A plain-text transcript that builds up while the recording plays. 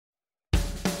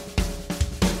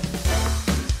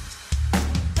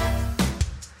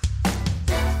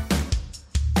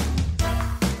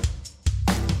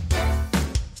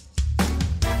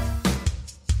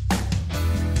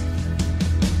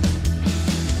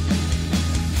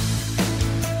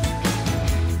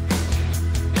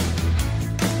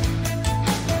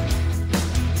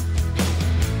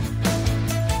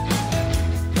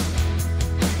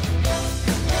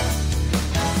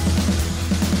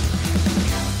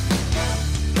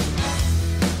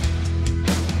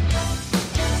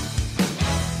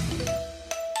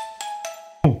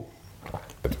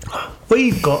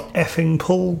We've got effing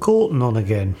Paul Gorton on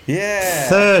again. Yeah.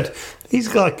 Third.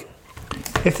 He's like,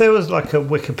 if there was like a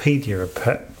Wikipedia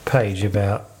page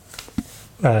about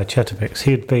Chatterbox,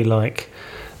 he'd be like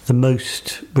the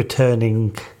most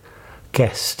returning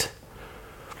guest.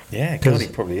 Yeah, God, he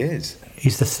probably is.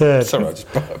 He's the third. Sorry, I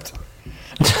just burped.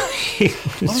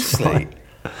 Honestly,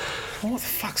 what the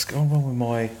fuck's going wrong with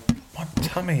my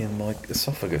tummy and my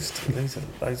esophagus?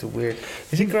 Those are weird.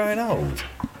 Is he growing old?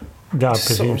 No, I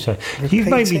presume so. You've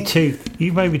made me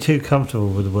too comfortable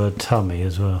with the word tummy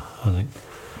as well, I think.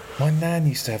 My nan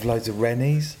used to have loads of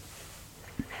Rennies.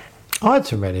 I had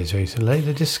some Rennies recently.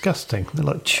 They're disgusting. They're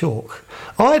like chalk.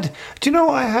 Do you know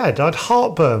what I had? I had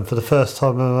heartburn for the first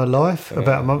time in my life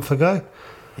about a month ago.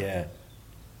 Yeah.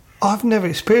 I've never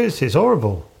experienced it. It's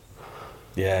horrible.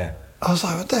 Yeah. I was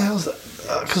like, what the hell's that?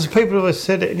 Because people always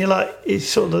said it, and you're like,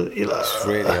 it's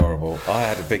really horrible. I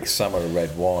had a big summer of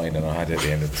red wine, and I had it at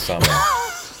the end of the summer.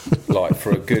 Like,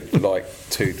 for a good,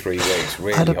 2-3 weeks.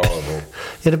 Really horrible.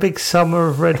 You had a big summer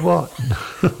of red wine?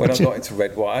 When I got into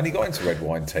red wine, I only got into red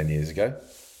wine 10 years ago.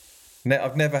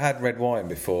 I've never had red wine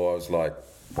before. I was like,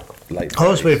 late 30s. I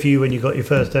was with you when you got your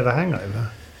first ever hangover.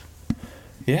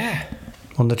 Yeah.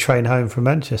 On the train home from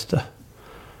Manchester.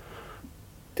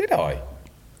 Did I?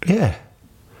 Yeah.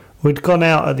 We'd gone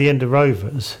out at the end of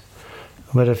Rovers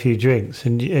and we had a few drinks,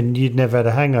 and you'd never had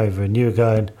a hangover, and you were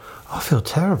going, I feel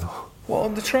terrible. What,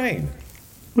 on the train?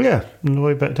 Yeah, on the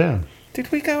way back down.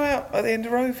 Did we go out at the end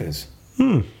of Rovers?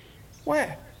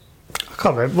 Where? I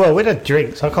can't remember. Well, we'd had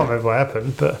drinks. I can't remember what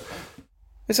happened, but...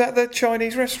 Is that the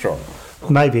Chinese restaurant?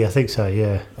 Maybe, I think so,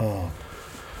 yeah. Oh.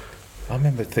 I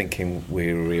remember thinking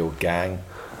we were a real gang.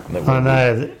 I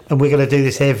know, and we're going to do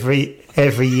this every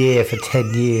year for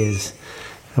 10 years,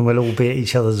 and we'll all be at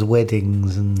each other's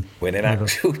weddings. And when in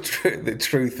actual the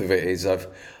truth of it is,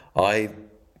 I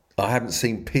haven't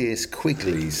seen Piers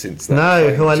Quigley since that. No,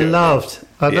 who I loved.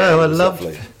 I loved.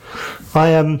 Lovely.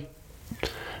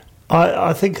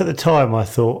 I think at the time I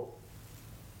thought,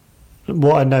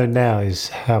 what I know now is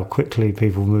how quickly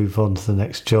people move on to the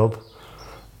next job.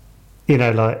 You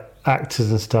know, like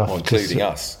actors and stuff. Well, including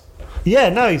us. Yeah,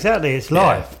 no, exactly. It's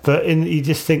life. But you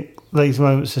just think these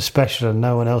moments are special, and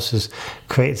no one else has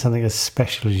created something as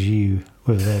special as you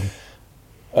with them.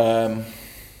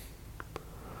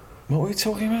 What were we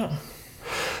talking about?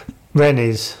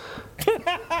 Rennies. Oh,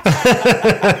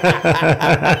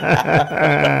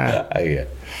 yeah.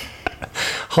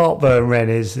 Heartburn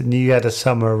Rennies, and you had a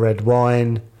summer of red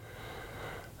wine.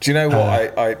 Do you know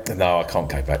what? No, I can't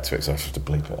go back to it, so I have to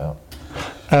bleep it out.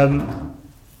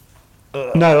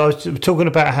 No, I was talking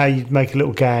about how you'd make a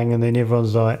little gang, and then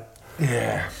everyone's like,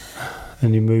 yeah,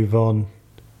 and you move on.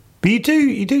 But you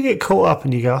do get caught up,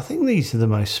 and you go, I think this is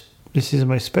the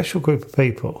most special group of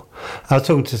people. I was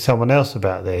talking to someone else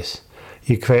about this.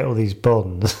 You create all these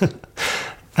bonds,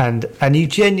 and you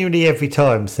genuinely every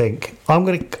time think,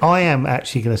 I am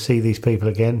actually going to see these people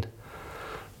again,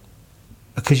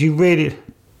 because you really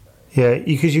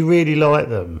like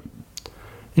them,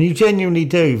 and you genuinely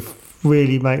do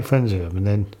really make friends with them. And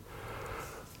then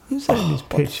who's that in this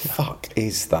picture? What the fuck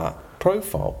is that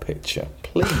profile picture,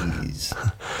 please?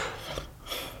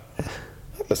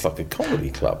 That looks like a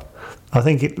comedy club. I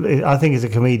think it's a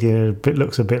comedian. It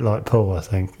looks a bit like Paul, I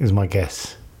think, is my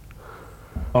guess.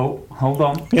 Oh, hold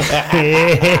on.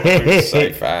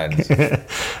 Safe hands.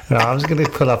 No, I was going to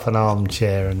pull up an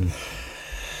armchair and...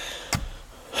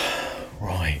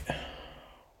 Right.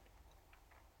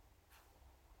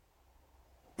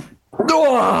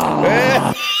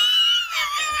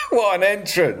 What an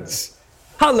entrance.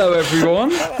 Hello,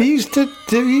 everyone. You stood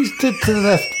to the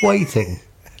left waiting.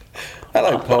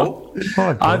 Hello, Paul.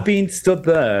 Hi, Paul. I've been stood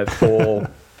there for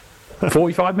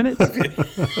 45 minutes.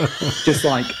 Just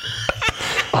like...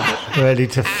 ready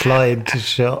to fly into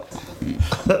shot.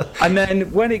 And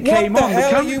then when it came on... What the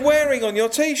hell are you wearing on your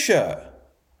T-shirt?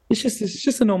 It's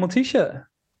just a normal T-shirt.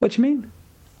 What do you mean?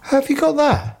 Have you got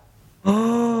that?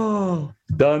 Oh,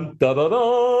 dun dun dun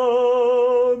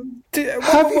dun.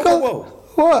 Have you got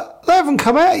what? They haven't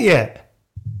come out yet.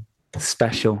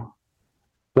 Special.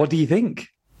 What do you think?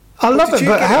 I love it,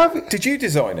 but did you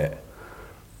design it?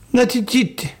 No, do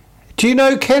you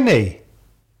know Kenny?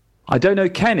 I don't know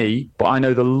Kenny, but I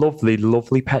know the lovely,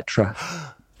 lovely Petra.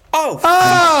 Oh!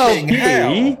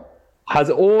 He has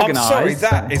organised... I'm sorry,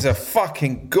 that is a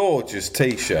fucking gorgeous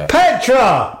T-shirt.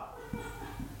 Petra!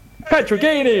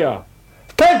 Petrogenia!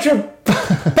 Petra!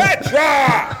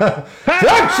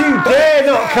 Don't you dare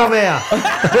not come here!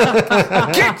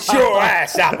 Get your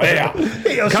ass up here!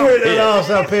 Get your sweet little ass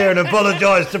up here and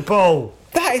apologise to Paul.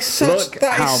 That is such... Look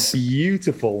how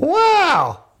beautiful.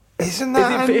 Wow! Isn't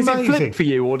that Is it amazing? flipped for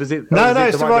you, or does it? No,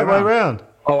 it's the right way around.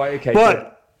 Oh, okay. Right,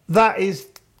 good. that is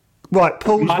right.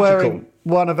 Paul's Magical. wearing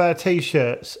one of our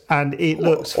T-shirts, and it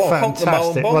looks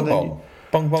fantastic. Bong Bong.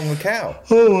 Bong Bong the cow.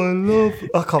 Oh, I love.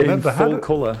 I can't remember In how. full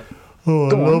colour. Oh,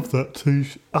 Go I on. love that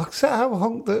T-shirt. I said how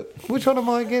honk that. Which one am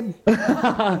I again?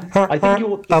 I think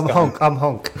you're. I'm honk. I'm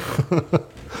honk.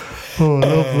 Oh, I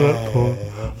love that, Paul.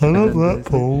 I love that,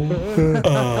 Paul.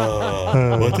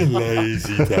 What a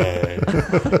lazy day.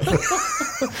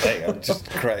 Hey, I'm just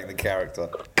creating the character.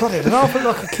 God, it half looked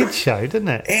like a kid's show, didn't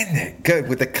it? Isn't it good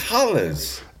with the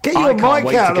colours? Get I your can't mic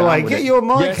wait to out of the get way. on with Get it. your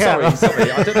mic out.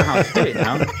 Sorry. I don't know how to do it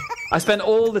now. I spent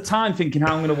all the time thinking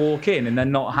how I'm going to walk in, and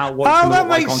then not how. What it's Oh, gonna that look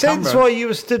like makes on sense camera. why you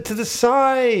were stood to the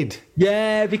side.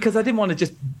 Yeah, because I didn't want to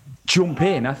just jump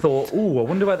in. I thought, oh, I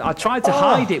wonder whether I tried to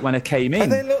hide it when I came Are in.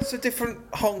 there lots of different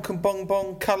honk and bong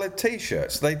bong coloured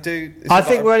T-shirts? They do. I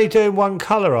think we're only doing one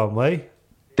colour, aren't we?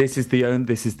 This is the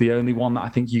only one that I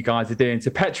think you guys are doing.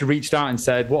 So Petra reached out and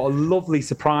said, "What a lovely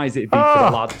surprise it'd be for the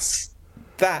lads."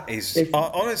 That is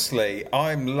honestly,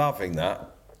 I'm loving that.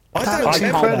 I That don't is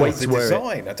remember incredible. the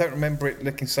design. I don't remember it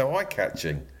looking so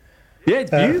eye-catching. Yeah,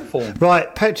 it's beautiful.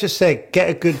 Right, Petra said, get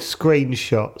a good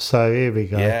screenshot. So here we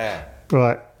go. Yeah.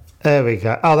 Right, there we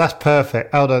go. Oh, that's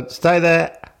perfect. Hold on, stay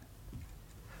there.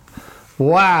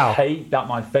 Wow. Hate that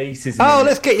my face is. Oh,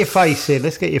 let's get your face in.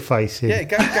 Let's get your face in. Yeah,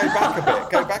 go back a bit.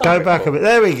 Go back. Go back a Paul. bit.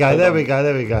 There we go. There we go.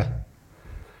 There we go.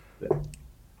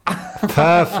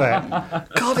 Perfect.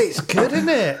 God, it's good, isn't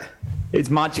it? It's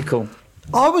magical.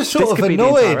 I was sort This of could be the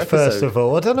entire annoyed, first episode. of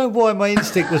all. I don't know why my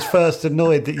instinct was first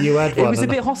annoyed that you had one. It was a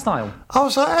and bit hostile. I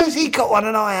was like, how's he got one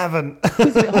and I haven't? It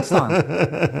was a bit hostile.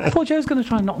 I thought Joe's going to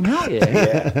try and knock me out here.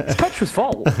 It's Petra's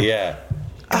fault. Yeah.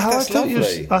 Oh, That's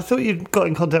lovely. I thought you'd got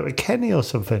in contact with Kenny or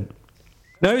something.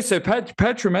 No, so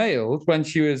Petra mailed when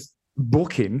she was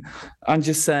booking and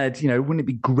just said, wouldn't it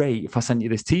be great if I sent you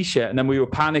this T-shirt? And then we were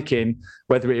panicking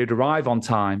whether it would arrive on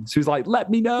time. So he was like, let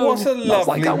me know. What a And I was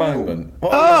lovely like, "Oh." moment.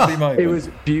 What a lovely moment. It was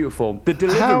beautiful. The How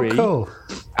delivery cool.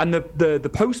 and the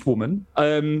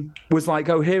postwoman was like,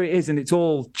 oh, here it is. And it's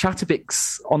all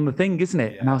Chatterbox on the thing, isn't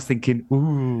it? And I was thinking,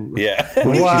 ooh. Yeah.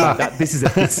 Wow. This is a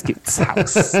biscuit's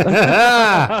house.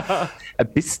 A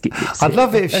biscuit. I'd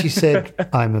love it if she said,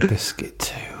 I'm a biscuit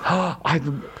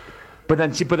too. But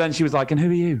then she was like, and who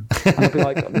are you? And I'd be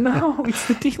like, no, it's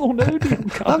the Deal or No Deal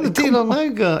guy. I'm the deal or no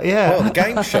guy. Yeah. Well, the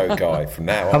game show guy from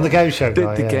now on. I'm the game show The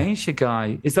guy. yeah. Geisha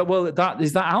guy. Is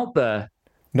that out there?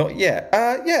 Not yet.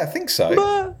 Yeah, I think so.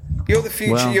 But- You're the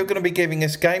future. Well- You're going to be giving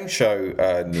us game show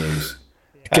news.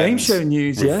 Game And show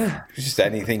news, yeah. Just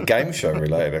anything game show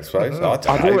related, I suppose. I don't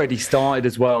I've know. already started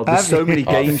as well. There's Have so you? many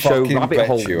I game show fucking rabbit bet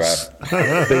holes. you have.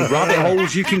 The rabbit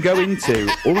holes you can go into.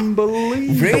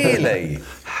 Unbelievable. Really?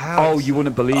 Oh, you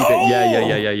wouldn't believe it.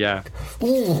 Yeah.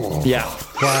 Yeah.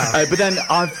 Wow. But then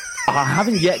I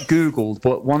haven't yet Googled,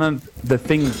 but one of the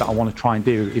things that I want to try and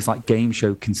do is like game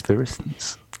show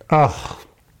conspiracies. Oh,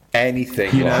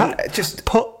 Anything. You know? Just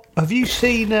have you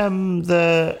seen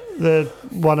the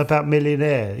one about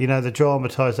Millionaire? The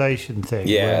dramatisation thing.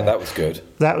 yeah, where- that was good.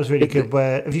 that was really good.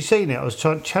 Where have you seen it? I was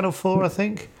trying Channel 4, I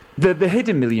think. The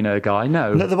hidden millionaire guy,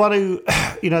 no. The one who,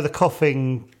 the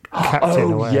coughing captain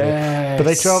or Oh, whatever. yes.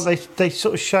 But they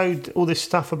sort of showed all this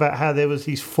stuff about how there was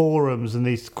these forums and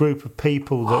this group of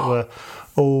people that were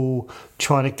all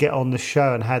trying to get on the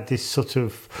show and had this sort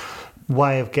of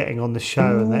way of getting on the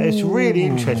show. And it's really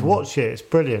interesting. Watch it. It's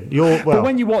brilliant. But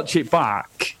when you watch it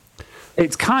back,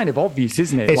 it's kind of obvious,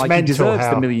 isn't it? It's Like he mental deserves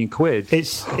how- the £1,000,000.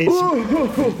 it's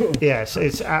yes,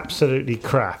 it's absolutely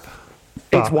crap.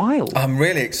 It's wild. I'm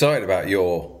really excited about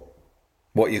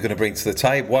what you're going to bring to the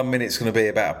table. 1 minute it's going to be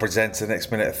about a presenter,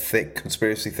 next minute a thick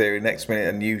conspiracy theory, next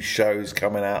minute a new show's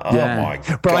coming out. Oh my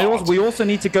god! But we also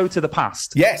need to go to the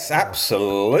past. Yes,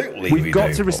 absolutely. We've we got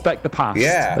do, to Paul. respect the past.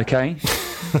 Yeah. Okay.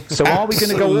 So are we going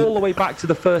to go all the way back to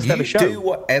the first ever show? Do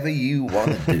whatever you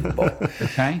want to do, Bob.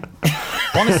 Okay.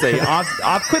 Honestly,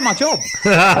 I've quit my job.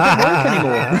 I don't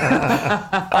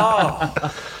work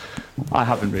anymore. I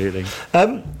haven't really.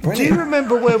 Do you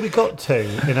remember where we got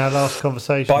to in our last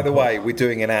conversation? By the way, we're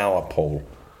doing an hour, Paul.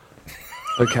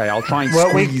 Okay, I'll try and Well,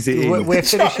 squeeze it in. we're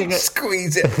finishing it.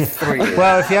 Squeeze it at 3.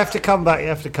 Well, if you have to come back, you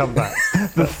have to come back.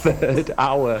 The third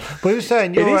hour. We were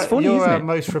saying It is funny, you're isn't our it?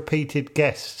 most repeated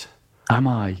guest. Am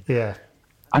I? Yeah.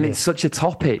 And it's such a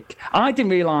topic. I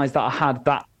didn't realise that I had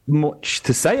that much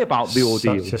to say about the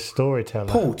ordeal. Such a storyteller.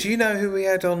 Paul, do you know who we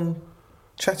had on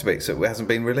Chatterbox that hasn't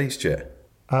been released yet?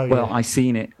 Oh, Well, yeah. I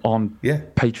seen it on Yeah.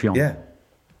 Patreon. Yeah.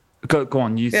 Go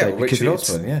on, you Yeah, say. Richard it's-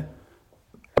 Osman, yeah.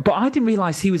 But I didn't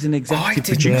realise he was an I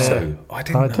executive didn't producer. know. I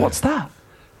didn't know. What's that?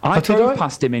 I drove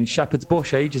past him in Shepherd's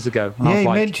Bush ages ago. And I was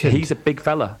like, mentioned. He's a big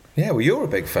fella. Yeah, well, you're a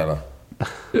big fella.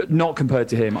 Not compared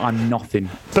to him, I'm nothing.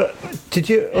 But did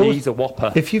you? He's a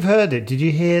whopper. If you've heard it, did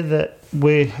you hear that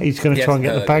he's going to try and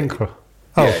get the banker?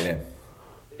 Yeah.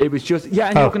 It was just, and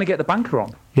you're going to get the banker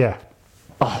on. Yeah.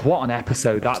 Oh, what an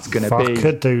episode that's going to be.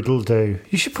 Fuck-a-doodle-doo.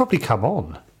 You should probably come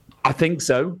on. I think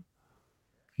so.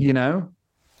 You know?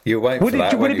 You're waiting for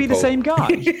that, would it be the same guy?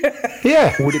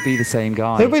 Yeah. Would it be the same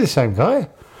guy? It'll be the same guy.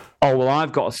 Oh, well,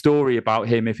 I've got a story about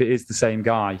him if it is the same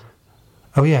guy.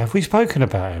 Oh, yeah. Have we spoken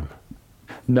about him?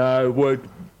 No, we're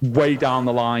way down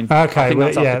the line. Okay. I think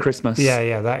that's after Christmas.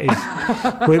 Yeah, that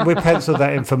is. we penciled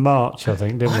that in for March, I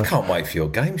think, didn't we? I can't wait for your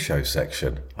game show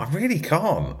section. I really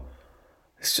can't.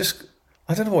 It's just,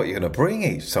 I don't know what you're going to bring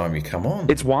each time you come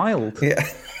on. It's wild. Yeah.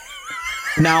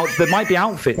 Now, there might be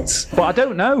outfits, but I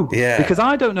don't know. Yeah. Because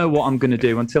I don't know what I'm going to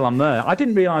do until I'm there. I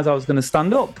didn't realise I was going to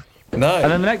stand up. No. And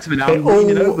then the next minute, I'm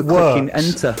leaning over, clicking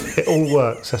enter. It all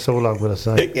works. That's all I'm going to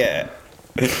say. Yeah.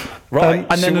 Right.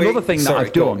 And then another thing that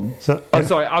I've done.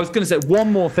 Sorry, I was going to say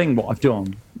one more thing. What I've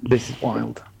done. This is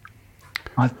wild.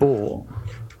 I've bought.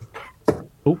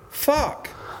 Oh, fuck!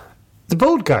 The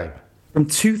board game from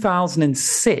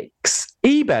 2006.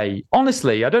 eBay.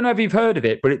 Honestly, I don't know if you've heard of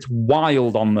it, but it's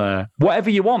wild on there. Whatever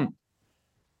you want,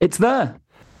 it's there.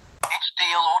 It's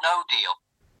deal or no deal.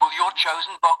 Will your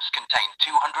chosen box contain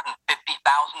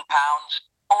 £250,000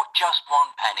 or just one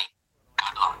penny?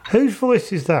 Good luck. Whose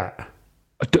voice is that?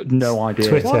 No idea.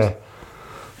 Twitter. What?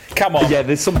 Come on. Yeah,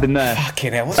 there's something there.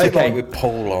 Fucking hell. What's it like with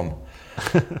Paul on?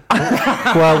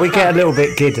 Well, we get a little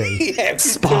bit giddy. Yeah,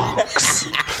 Sparks.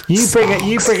 You bring an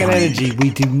energy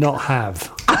we do not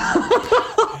have.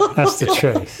 That's the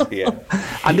truth. Yeah.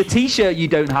 And the T-shirt you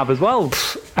don't have as well.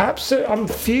 Absolutely. I'm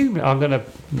fuming. I'm gonna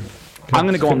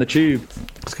go on the tube.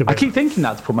 I Be... keep thinking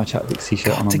that to put my Chatterbox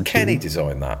T-shirt on the Did Kenny tube.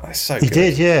 design that? That's so He good.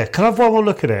 did, yeah. Can I have one more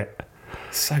look at it?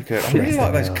 So good. I really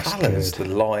like those That's colours, good.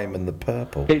 the lime and the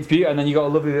purple. It's beautiful, and then you got a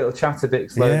lovely little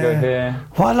Chatterbox logo here.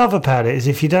 What I love about it is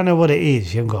if you don't know what it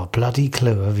is, you haven't got a bloody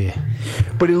clue, have you?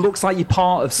 But it looks like you're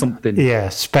part of something. Yeah,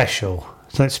 special.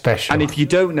 Something special. And if you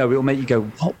don't know, it'll make you go,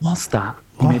 "What was that?"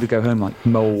 You maybe go home like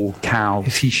mole, cow,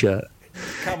 T-shirt.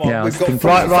 Come on, Yeah, we've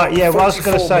got right. Yeah, well, I was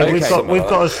going to say we've minutes.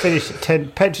 got us finished at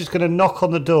 10. Pension's going to knock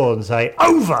on the door and say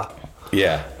over.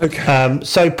 Yeah. Okay.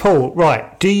 So Paul,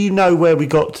 right? Do you know where we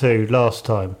got to last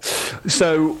time?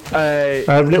 So A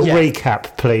little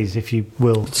recap, please, if you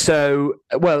will. So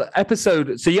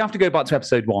episode. So you have to go back to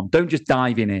episode 1. Don't just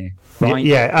dive in here, right?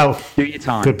 Yeah. Oh, do your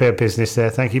time. Good bit of business there.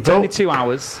 Thank you, It's Paul. only 2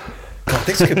 hours. God,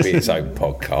 this could be its own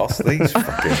podcast. These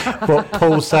fucking... What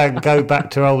Paul's saying, go back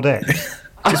to old ex.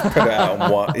 Just put it out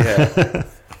on one. Yeah.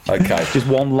 Okay. Just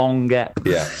one long ep.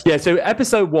 Yeah. Yeah. So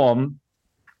episode 1,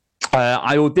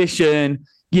 I audition.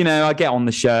 I get on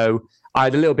the show. I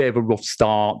had a little bit of a rough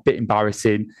start, bit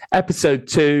embarrassing. Episode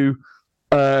 2,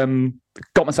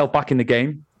 got myself back in the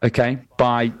game. Okay,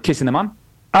 by kissing a man.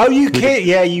 Oh, you can't.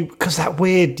 Yeah, because that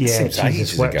weird. Yeah, Seems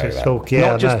ages wept ago, his that. talk.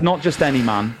 Yeah, not just any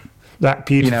man. that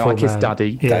beautiful. I kissed man.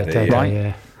 Daddy. Yeah, Daddy, Daddy, right?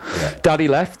 yeah. Daddy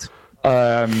left.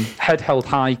 Head held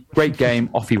high. Great game.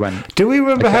 Off he went. Do we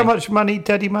remember Okay. how much money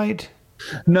Daddy made?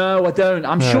 No, I don't.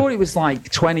 I'm sure it was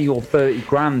like 20 or 30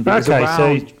 grand. It was Okay,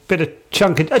 around, so a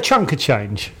chunk of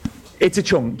change. it's a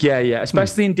chunk. Yeah.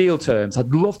 Especially in deal terms.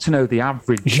 I'd love to know the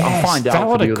average. I'll Yes, find that out for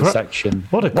would the a other gr- section.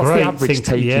 What a What's great the average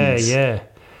thing! takings? Yeah.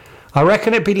 I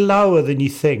reckon it'd be lower than you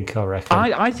think. I reckon.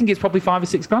 I think it's probably 5 or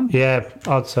 6 grand. Yeah,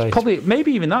 I'd say. Probably,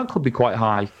 maybe even that could be quite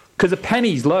high because a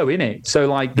penny's low, in it. So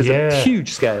like, there's a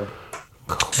huge scale.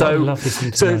 What a lovely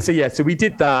thing to know. So we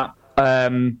did that,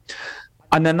 and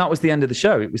then that was the end of the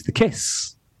show. It was the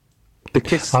kiss. The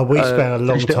kiss. We spent a long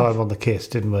finished it off. time on the kiss,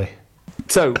 didn't we?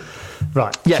 So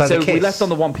Right. yeah, so the kiss. we left on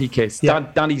the 1p kiss. Yeah.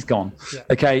 Danny's gone. Yeah.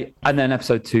 Okay, and then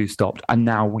episode 2 stopped, and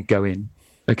now we go in.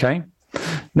 Okay,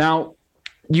 now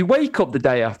you wake up the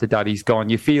day after Daddy's gone.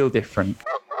 You feel different.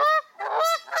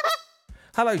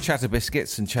 Hello, Chatter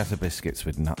Biscuits and Chatter Biscuits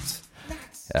with nuts,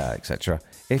 etc.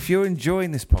 If you're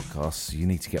enjoying this podcast, you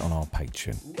need to get on our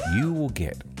Patreon. You will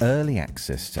get early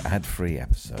access to ad-free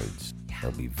episodes.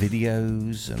 There'll be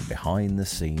videos and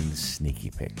behind-the-scenes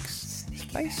sneaky pics. It's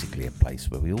basically a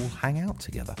place where we all hang out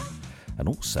together. And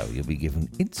also, you'll be given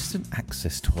instant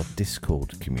access to our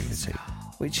Discord community,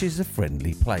 which is a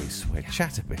friendly place where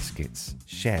Chatter Biscuits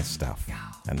share stuff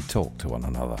and talk to one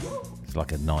another. It's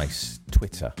like a nice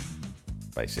Twitter,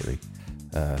 basically.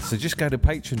 So just go to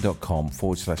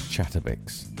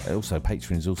patreon.com/chatterbix. Also,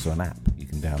 Patreon is also an app you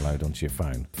can download onto your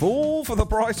phone. All for the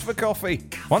price of a coffee.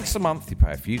 Once a month, you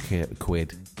pay a few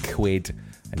quid,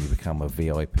 and you become a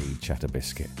VIP Chatter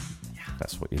Biscuit.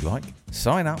 That's what you like.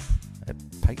 Sign up at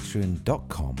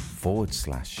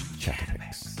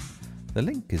patreon.com/Chatterpix. The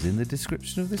link is in the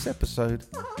description of this episode.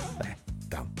 There,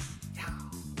 done.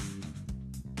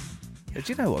 Do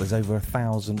you know what? There's over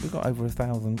 1,000. We've got over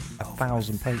 1,000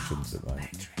 patrons at the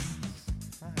moment.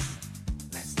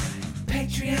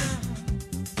 Patreon,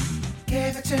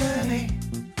 give it to me.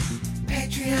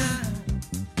 Patreon,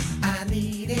 I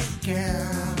need it,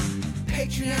 girl.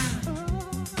 Patreon,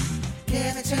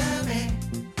 give it to me.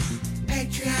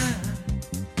 Patreon,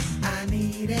 I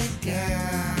need it,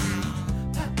 girl.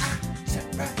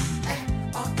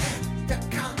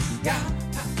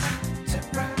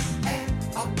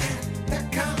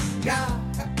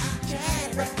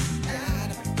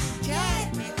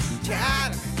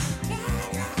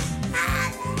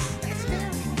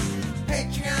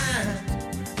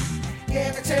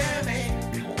 Give it to me.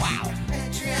 Wow.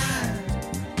 Patreon,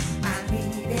 I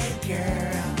need it,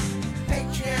 girl.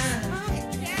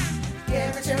 Patreon,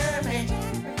 give it to me.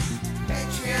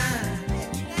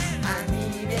 Patreon, I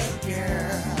need it,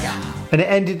 girl. Yeah. And it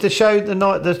ended the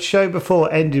show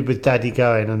before ended with Daddy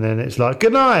going, and then it's like,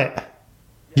 good night.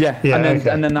 Yeah,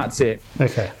 and then that's it.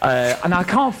 Okay. And I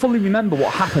can't fully remember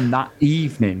what happened that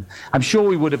evening. I'm sure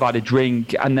we would have had a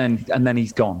drink, and then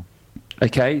he's gone.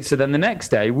 Okay, so then the next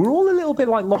day, we're all a little bit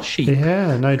like lost sheep.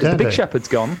 Yeah, no doubt. The big shepherd's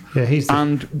gone. Yeah,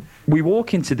 and we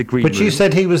walk into the green room. But you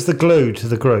said he was the glue to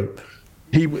the group.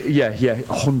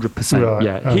 100%. Right,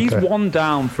 yeah, okay. He's one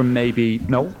down from maybe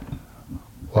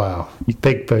Wow,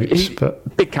 big boots,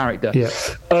 but big character. Yeah.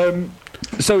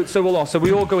 So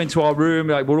we all go into our room.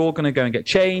 Like, we're all going to go and get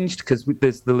changed because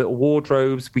there's the little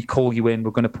wardrobes. We call you in. We're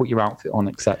going to put your outfit on,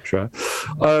 etc.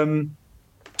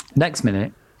 Next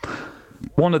minute,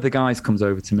 one of the guys comes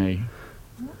over to me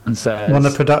and says, one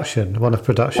of production, the runners,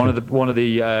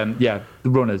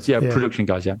 production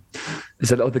guys, yeah. He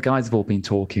said, the guys have all been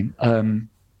talking.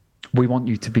 We want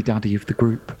you to be daddy of the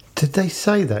group. Did they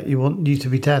say that? You want you to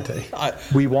be daddy?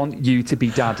 We want you to be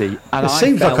daddy. And it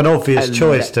seems like an obvious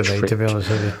choice to me, to be honest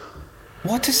with you.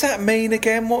 What does that mean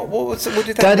again? What did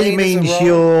that daddy mean?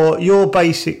 Means you're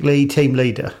basically team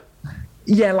leader.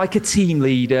 Yeah, like a team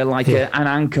leader, like an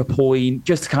anchor point,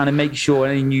 just to kind of make sure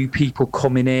any new people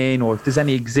coming in, or if there's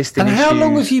any existing issues. And how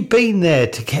long have you been there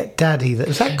to get daddy?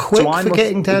 Was that quick for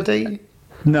getting daddy?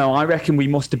 No, I reckon we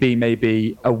must have been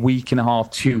maybe a week and a half,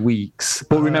 2 weeks.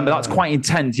 But remember, that's quite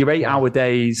intense. You're 8-hour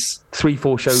days,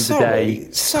 3-4 shows a day.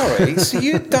 Sorry, so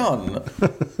you've done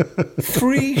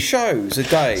 3 shows a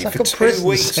day for 2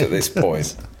 weeks at this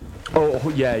point. Oh,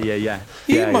 yeah.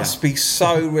 You must be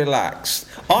so relaxed.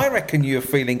 I reckon you're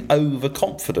feeling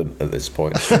overconfident at this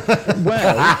point.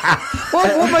 Well,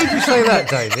 what made you say that,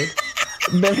 David?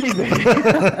 Maybe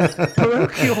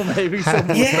parochial, maybe.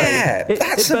 Yeah,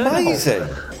 that's amazing.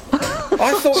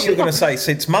 I thought you were going to say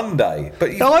since Monday,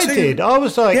 but I did. I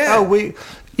was like, we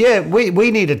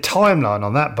need a timeline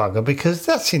on that bugger because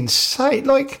that's insane.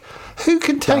 Like, who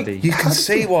can take? Daddy. You can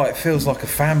see why it feels like a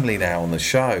family now on the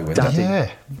show. Daddy.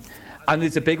 Yeah. And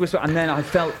there's a big whisper, and then I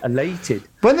felt elated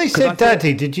when they said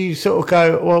 "daddy." Did you sort of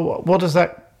go, "Well, what does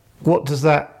that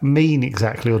mean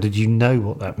exactly?" Or did you know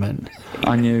what that meant?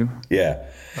 I knew. Yeah.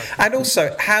 And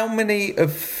also, how many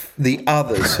of the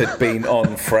others had been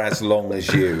on for as long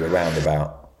as you, around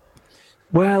about?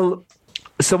 Well,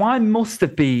 so I must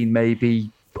have been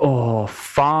maybe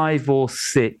 5 or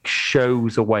 6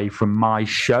 shows away from my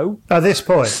show. At this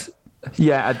point?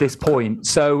 Yeah, at this point.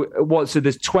 So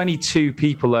there's 22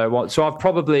 people there. So I've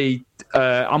probably...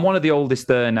 I'm one of the oldest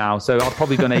there now, so I've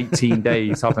probably done 18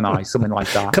 days, haven't I? Something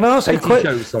like that. Can I ask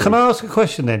a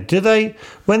question then? Do they,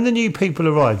 when the new people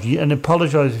arrive, and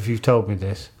apologise if you've told me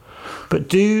this, but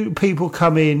do people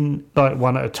come in like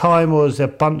one at a time, or is there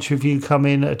a bunch of you come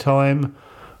in at a time?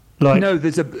 Like, no, in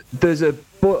the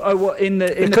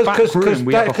back room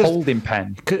we have a holding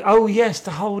pen. Oh yes, the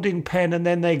holding pen, and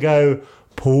then they go,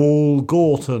 Paul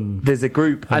Gorton. There's a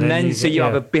group, and then you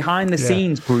have a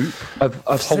behind-the-scenes group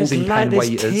of holding pen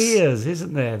waiters. There's tiers,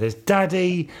 isn't there? There's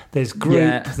daddy, there's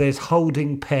group, there's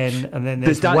holding pen, and then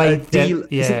there's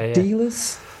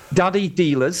dealers? Daddy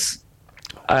dealers.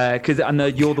 Because I know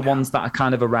you're the ones that are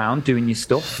kind of around doing your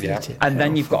stuff. Yeah. And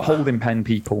then you've got holding pen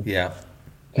people. Yeah.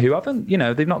 Who haven't,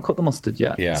 they've not cut the mustard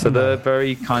yet. Yeah. So they're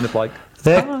very kind of like,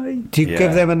 hi. Do you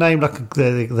give them a name like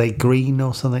they green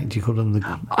or something? Do you call them the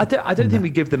green? I don't think we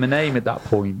give them a name at that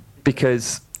point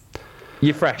because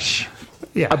you're fresh.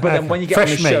 Yeah. But then when you get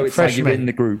fresh on the meat, show, it's like you're in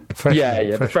the group.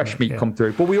 The fresh meat come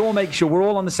through. But we all make sure we're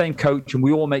all on the same coach and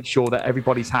we all make sure that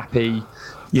everybody's happy.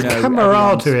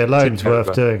 Camaraderie alone's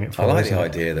worth doing it for. I like the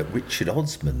idea that Richard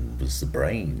Osman was the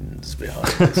brains behind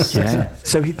this.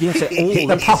 So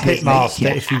the puppet master,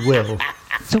 if you will.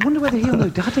 So I wonder whether he'll know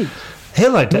Daddy.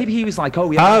 He'll know. Maybe he was like,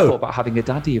 oh, yeah, I thought about having a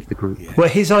daddy of the group. Well,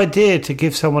 his idea to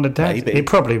give someone a dad, Maybe. it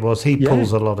probably was. He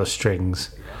pulls a lot of strings.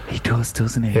 He does,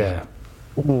 doesn't he? Yeah.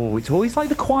 Oh, it's always like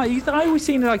the quiet. I always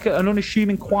seen like an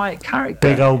unassuming, quiet character.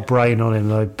 Big old brain on him,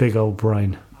 though. Big old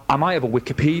brain. I might have a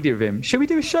Wikipedia of him. Shall we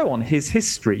do a show on his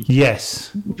history?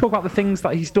 Yes. Talk about the things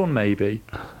that he's done, maybe.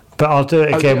 But I'll do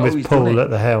it again with he's done Paul it. at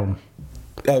the helm.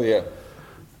 Oh, yeah.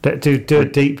 Do a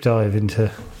deep dive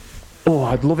into... Oh,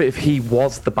 I'd love it if he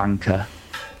was the banker.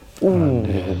 Ooh.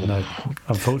 Yeah, no,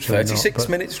 unfortunately 36 not.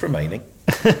 minutes remaining.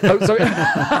 Oh, sorry.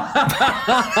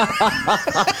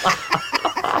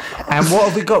 And what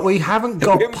have we got? We haven't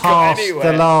got haven't got past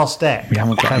anywhere. the last ep. We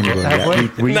haven't got anywhere Have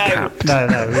yet. we? Recap.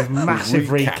 No, we have a massive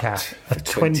Recapped recap. A for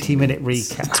 20 20-minute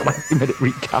recap. 20-minute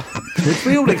recap. Which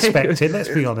we all expected, let's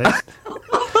be honest.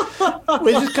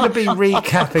 We're just going to be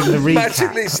recapping the Imagine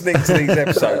recap. listening to these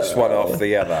episodes one after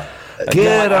the other.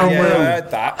 Good on I Will. heard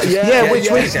that. Yeah, which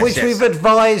yes. we've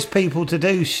advised people to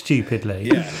do stupidly.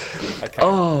 Yeah. Okay.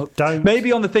 Oh, Don't.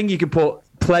 maybe on the thing you could put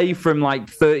play from like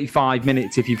 35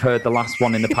 minutes if you've heard the last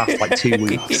one in the past like 2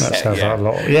 weeks. That sounds Yeah. like a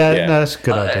lot. Yeah, Yeah. no, that's a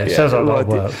good idea. It sounds like a lot of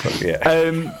work. But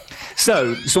Yeah.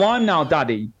 So I'm now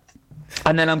daddy,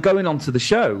 and then I'm going on to the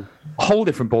show. A whole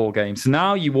different ball game. So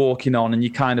now you're walking on, and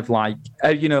you're kind of like,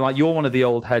 like you're one of the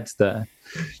old heads there.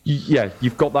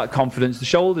 You've got that confidence. The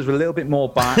shoulders are a little bit more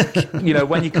back.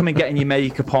 When you come and getting your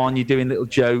makeup on, you're doing little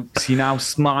jokes. You're now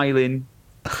smiling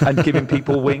and giving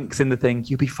people winks in the thing.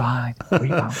 You'll be fine.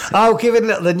 oh, giving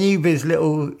the newbies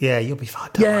little, you'll be fine.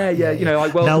 don't worry.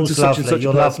 Like welcome Noel's to such and lovely. such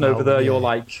You'll a love person over Noel, there. yeah. You're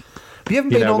like, But you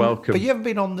haven't been on. welcome. But you haven't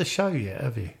been on the show yet,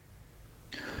 have you?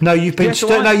 No, you've been Yeah,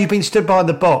 so you've been stood behind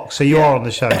the box, so you are on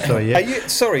the show. Sorry, yeah. Are you,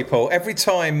 sorry, Paul.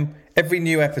 Every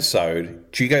new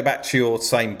episode, do you go back to your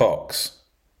same box?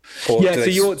 Or yeah.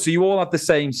 do So you all have the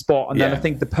same spot, and then Yeah. I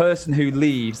think the person who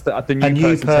leaves, the A new new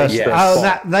person person. takes Yeah. their Oh,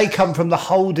 spot. they come from the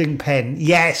holding pen.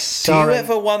 Yes. Do you Sorry.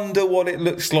 ever wonder what it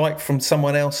looks like from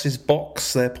someone else's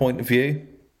box, their point of view?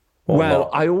 Or Well,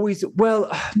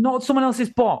 not? not someone else's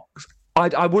box.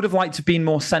 I would have liked to been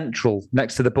more central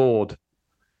next to the board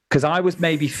because I was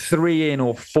maybe 3 in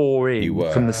or 4 in You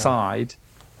were. from the side,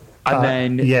 and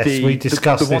then yes, we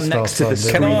discussed the one this next last to the time,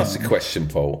 screen. Can I ask a question,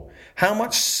 Paul? How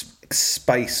much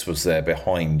space was there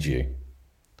behind you?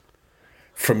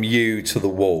 From you to the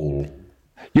wall?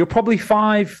 You're probably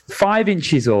 5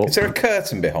 inches up. Is there a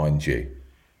curtain behind you?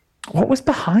 What was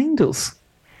behind us?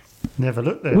 Never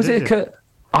looked there. Was did it a you? curtain?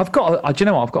 I've got. Do you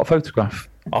know what? I've got a photograph.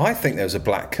 I think there was a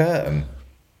black curtain.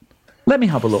 Let me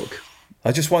have a look.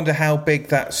 I just wonder how big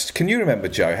that. Can you remember,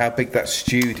 Joe, how big that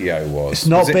studio was? It's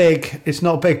not Was it- big. It's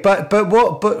not big. But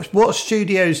what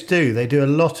studios do? They do a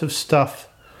lot of stuff.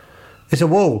 It's a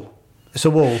wall. It's a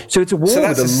wall. So it's a wall So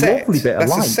that's with a a set. lovely bit of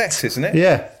That's light. a set, isn't it?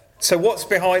 Yeah. So what's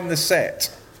behind the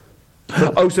set?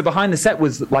 Oh, so behind the set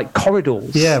was like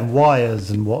corridors. Yeah, and wires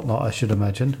and whatnot, I should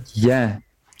imagine. Yeah.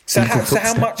 So Into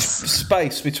how much footsteps.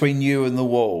 space between you and the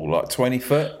wall? Like 20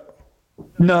 foot?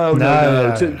 No.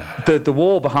 No. The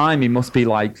wall behind me must be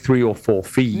like 3 or 4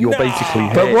 feet. You're No. basically.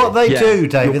 But here. what they Yeah, do, you're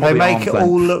David, they probably make arm's it length.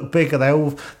 all look bigger.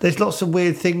 There's lots of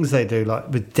weird things they do, like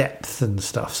with depth and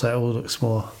stuff, so it all looks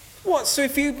more. What? So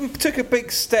if you took a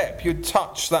big step, you'd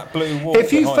touch that blue wall.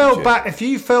 If you behind fell you? back, if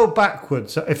you fell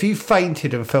backwards, if you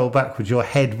fainted and fell backwards, your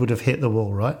head would have hit the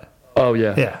wall, right? Oh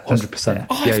yeah. Yeah, 100%.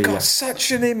 I've got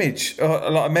such an image,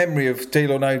 like a memory of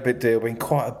Deal or No Deal being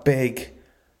quite a big.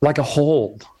 Like a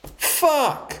hall.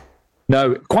 Fuck.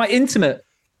 No, quite intimate.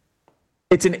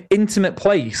 It's an intimate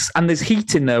place, and there's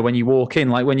heat in there when you walk in,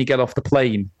 like when you get off the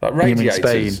plane. Like when you're in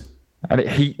radiators. Spain, and it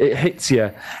hits you.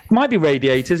 It might be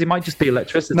radiators. It might just be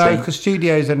electricity. No, because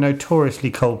studios are notoriously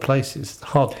cold places. It's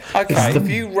hard. Okay,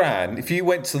 if you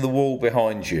went to the wall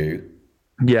behind you,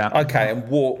 Yeah. okay, and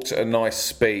walked at a nice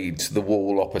speed to the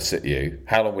wall opposite you,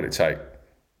 how long would it take?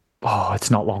 Oh,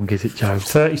 it's not long, is it, Joe?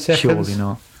 30 seconds. Surely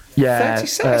not. Yeah. 30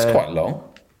 seconds, quite long.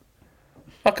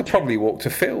 I could probably walk to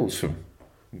Phil's from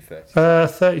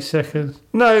 30. 30 seconds.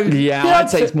 No. Yeah, I'd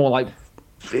say it's more like.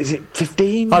 Is it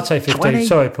 15? I'd say 15. 20?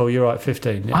 Sorry, Paul, you're right,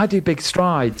 15. Yeah, I do big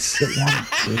strides. 1,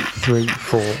 2, 3,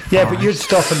 4. yeah, 5. but you'd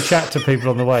stop and chat to people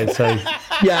on the way, so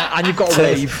Yeah, and you've got to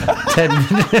wave. 10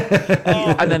 minutes.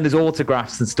 And then there's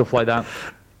autographs and stuff like that.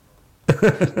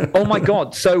 Oh my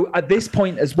God. So at this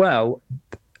point as well,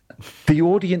 the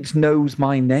audience knows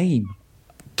my name.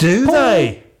 Do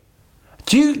they?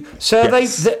 Do you? So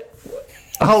Yes. they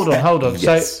hold on.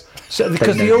 Yes. So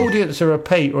because They the know me. audience are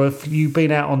repeat, or have you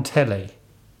been out on telly?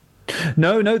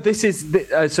 No, this is.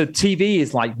 So TV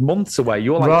is like months away.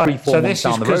 You're like Right. 3-4 So months this is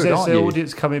down the because road, there's aren't the you?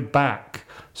 audience coming back.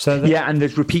 So Yeah, and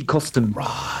there's repeat custom.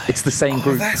 Right. It's the same Oh,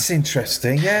 group. that's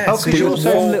interesting. Yeah. Oh, so 'cause There you're was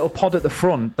so- one little pod at the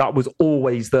front that was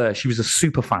always there. She was a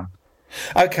super fan.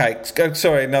 Okay.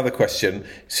 Sorry, another question.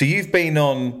 So you've been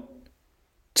on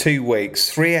 2 weeks,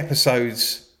 3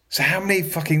 episodes. So how many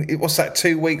what's that,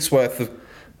 2 weeks worth of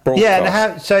broadcast?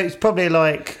 Yeah, and so it's probably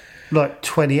like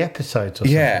 20 episodes or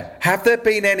something. Yeah. Have there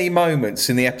been any moments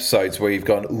in the episodes where you've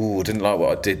gone, ooh, I didn't like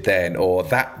what I did then, or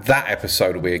that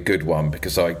episode will be a good one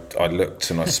because I looked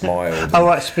and I smiled? Oh,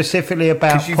 right, specifically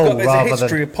about Because Paul there's a rather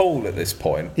history than... of Paul at this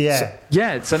point. Yeah.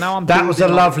 Yeah, so now I'm That was a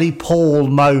building on- lovely Paul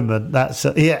moment. That's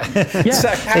yeah. Yeah. So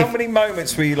how many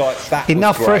moments were you like, that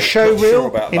Enough was for a great, show not sure reel.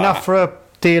 about Enough that. for a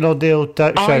deal or deal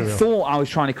show I reel. thought I was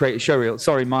trying to create a show reel.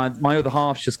 Sorry, my other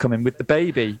half's just come in with the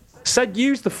baby. Said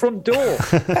use the front door.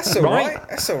 That's all Right? right.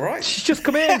 That's all right. She's just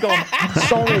come in and gone, I'm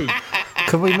sorry.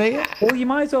 Can we meet her? Well, you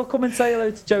might as well come and say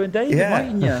hello to Joe and David, Yeah.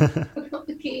 mightn't you? Forgot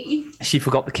the key. She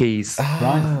forgot the keys.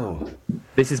 Right. Oh.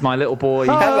 This is my little boy.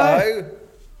 Hello.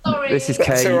 Sorry. This is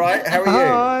That's Kate. all right. How are you?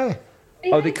 Hi.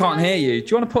 Oh, they can't hear you. Do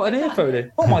you want to put an earphone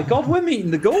in? Oh my God, we're meeting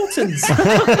the Gortons.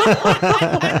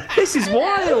 This is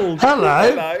wild. Hello.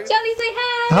 Hello. Charlie, say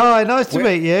hi. Hi, nice to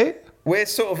We're- meet you. We're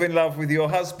sort of in love with your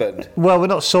husband. Well, we're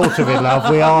not sort of in love,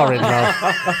 we are in love.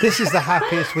 This is the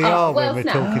happiest we are well, when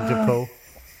we're no. talking to Paul.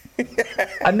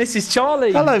 And this is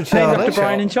Charlie. Hello, Named Charlie. after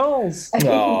Brian and Charles.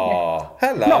 Oh,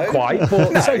 hello. Not quite,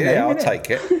 but No, same yeah, name, I'll innit? take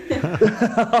it.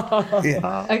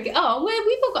 Yeah. Okay. Oh,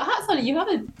 we've all got hats on and you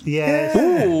haven't. Yes.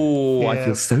 Ooh, I Yeah.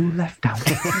 feel so left out.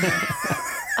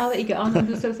 I'll let you get on. I'm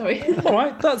just so sorry. All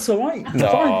right, that's all right. Fine.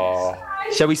 Oh,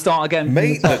 Shall we start again?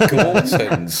 meet the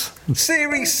Gortons.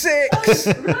 Series 6.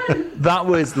 That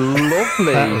was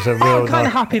lovely. That was a real I'm kind nice-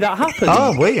 of happy that happened.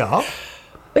 Oh, we are.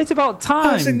 It's about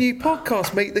time. That's a new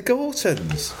podcast, Meet the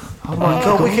Gortons. Oh my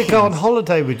God, we could go on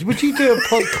holiday. Would you do a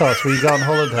podcast where you go on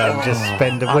holiday and just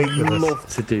spend a week I'd with us? love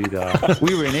to do that.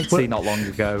 We were in Italy not long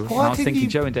ago. And Why I was didn't thinking you-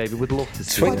 Joe and David would love to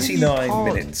see it. 29 pod?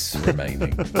 minutes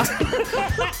remaining. Quick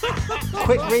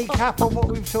recap on what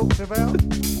we've talked about.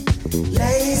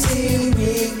 Lazy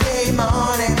weekday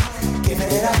morning,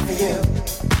 giving it up for you.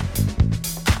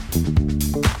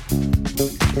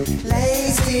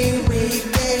 Lazy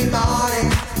weekday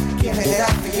morning, giving it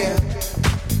up for you.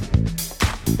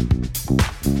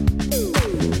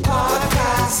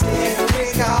 Podcasting,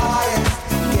 recording,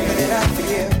 giving it up for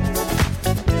you.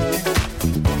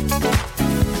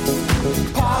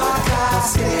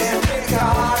 Podcasting,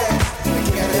 recording,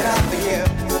 giving it up for you.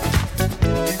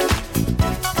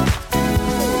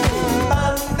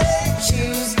 Monday,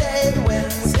 Tuesday,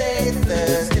 Wednesday,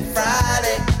 Thursday,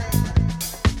 Friday.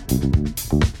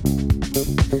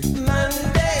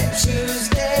 Monday,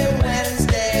 Tuesday,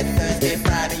 Wednesday, Thursday,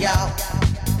 Friday, y'all.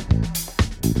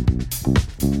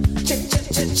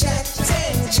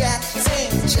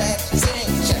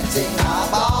 Chatting our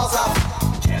balls off.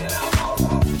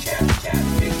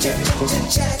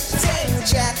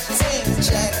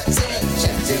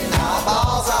 Chatting our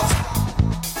balls off.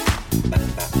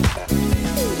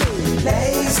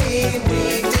 Lazy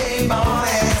weekday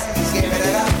mornings, giving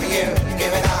it up for you.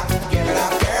 Give it up,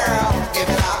 girl. Give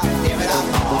it up,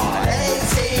 oh.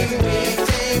 Lazy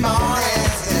weekday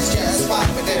mornings is just what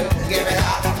we do. Give it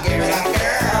up, girl. Give it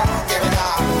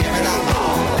up,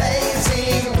 oh.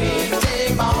 Lazy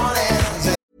weekday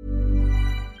mornings.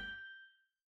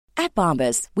 At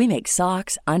Bombas, we make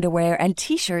socks, underwear, and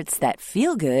T-shirts that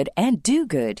feel good and do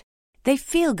good. They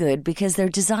feel good because they're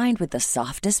designed with the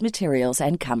softest materials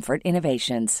and comfort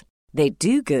innovations. They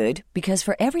do good because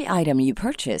for every item you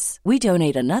purchase, we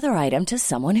donate another item to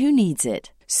someone who needs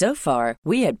it. So far,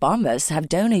 we at Bombas have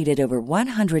donated over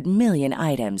 100 million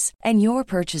items, and your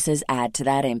purchases add to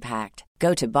that impact.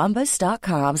 Go to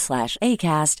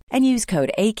bombas.com/ACAST and use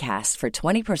code ACAST for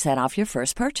 20% off your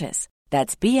first purchase.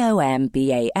 That's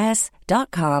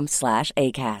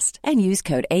BOMBAS.com/ACAST and use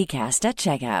code ACAST at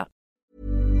checkout.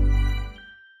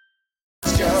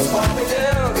 Just what we do.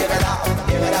 Give it up,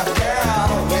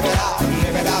 girl. Give it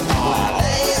up, oh.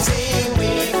 Lazy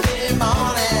weekday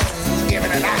morning,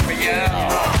 giving it up for you.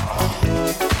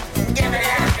 Give it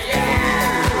up for you.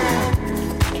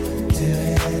 Do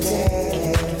it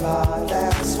day, but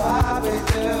that's what we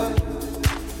do.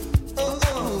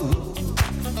 Ooh.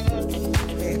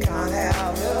 We can't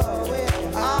help you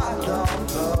with our don't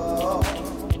go.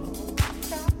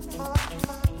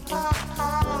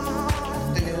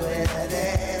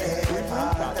 So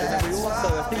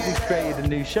I think we created a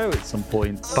new show at some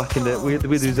point back in the. There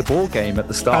was a ball game at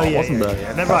the start, wasn't there? Yeah.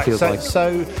 No, That right, feels so, like.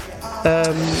 I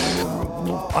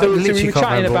So we literally were can't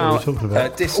chatting remember what we about- were talking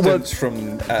about. Distance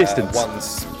from distance. one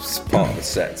part of the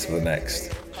set to the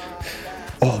next.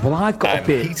 Oh well, I've got a And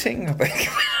bit. heating, I think.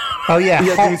 Oh yeah,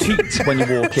 Yeah, hot, there's heat when you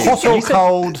walk in. hot or You said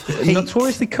cold. Heat.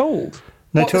 notoriously cold.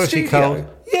 Notoriously What, the cold.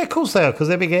 studio? Yeah, of course they are, because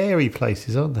they're big airy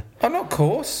places, aren't they? I'm not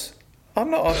coarse. I'm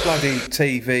not a bloody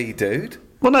TV dude.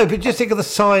 Well, no, but just think of the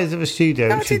size of a studio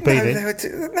No, I which you've didn't been know in. they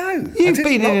were. No, You've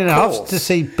been in enough coarse. to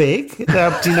see big. Do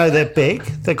you know they're big?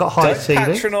 They've got high Don't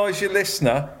ceilings. patronise your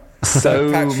listener.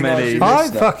 So Patronise many. your I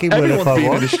listener. fucking will if Everyone's I been in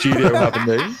want. the studio, haven't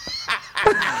they?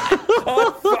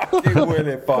 I fucking will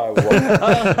if I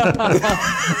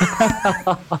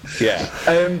want.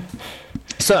 Yeah.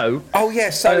 So, Oh yeah.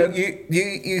 So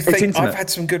you think intimate. I've had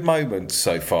some good moments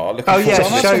so far? Looking Oh forward yeah, to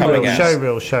what's coming out.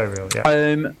 showreel.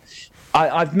 Yeah.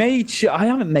 I've made sure, I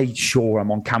haven't made sure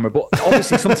I'm on camera, but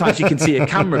obviously sometimes you can see a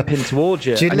camera pinned towards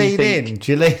you. Do you and lean think- in?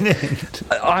 Do you lean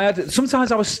in?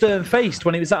 Sometimes I was stern faced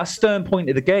when it was at a stern point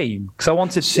of the game because I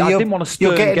wanted. So I didn't want a stern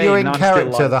You're getting game. you're in and I'm still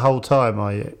character like- the whole time,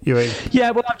 are you? You're in.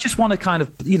 Yeah, well, I just want to kind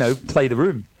of play the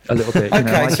room a little bit.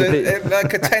 Okay, like so a bit,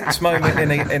 like a tense moment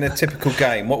in a typical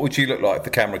game, what would you look like if the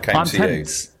camera came I'm to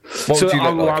tense. What so would you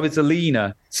look like? I was a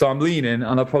leaner, so I'm leaning,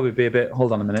 and I'll probably be a bit.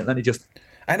 Hold on a minute, let me just. you?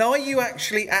 And are you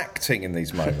actually acting in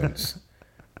these moments?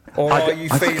 Or are you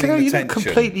Fucking feeling hell, the you look tension?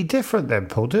 completely different then,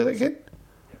 Paul. Do it again.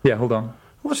 Yeah, hold on.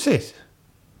 What's this?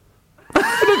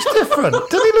 It looks different.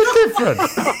 Does he look different?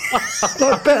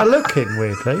 Like better looking,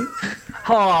 weirdly.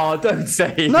 Oh, don't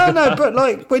say. No, but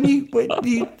like when you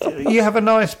have a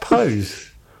nice pose.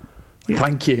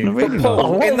 Thank you. Really Paul, nice.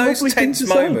 what in a those lovely thing tense to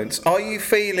say. moments, are you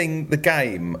feeling the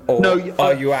game or No,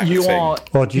 are you acting? You are.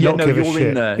 Or do you not give a you're shit?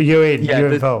 In there. You're in, you're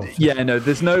there's- involved. Yeah, no,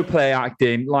 there's no play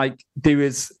acting. Like there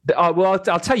is. Well,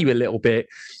 I'll tell you a little bit.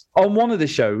 On one of the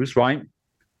shows, right,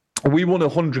 we won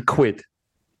 £100,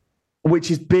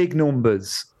 which is big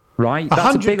numbers, right?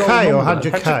 That's a big old 100k or number.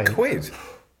 100k?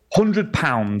 £100. £100,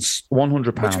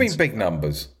 £100. What do you mean big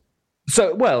numbers?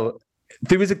 So, well,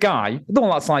 there was a guy, the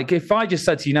one that's like, if I just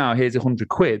said to you now, here's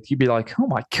 £100, you'd be like, oh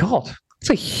my God, it's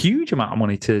a huge amount of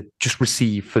money to just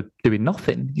receive for doing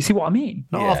nothing. You see what I mean?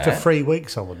 Not Yeah. after 3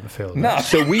 weeks, I wouldn't feel that. No,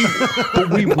 So we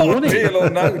won it. deal or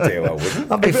no deal, I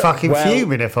wouldn't. I'd be fucking Well-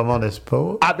 fuming if I'm honest,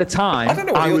 Paul. At the time, I don't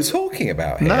know what you're talking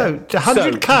about here. No,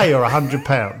 100k or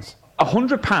 £100?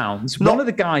 £100. One of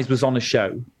the guys was on a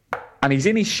show, and he's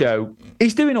in his show.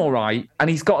 He's doing all right, and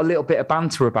he's got a little bit of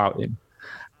banter about him.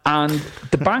 And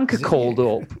the banker called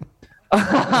up.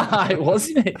 It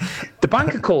wasn't it. The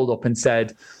banker called up and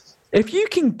said, "If you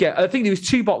can get, I think there was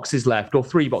 2 boxes left or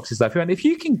 3 boxes left. And if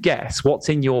you can guess what's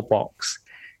in your box,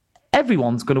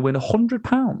 everyone's going to win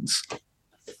 £100."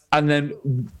 And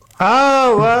then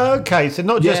Oh, okay. So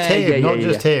not just him, yeah, not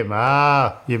just him.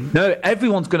 no,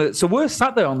 everyone's gonna. So we're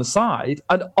sat there on the side,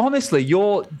 and honestly,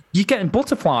 you're getting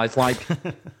butterflies, like.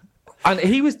 And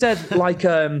he was dead, like,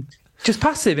 just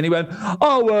passive, and he went,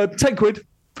 "Oh, 10 quid,"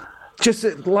 just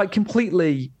like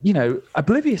completely,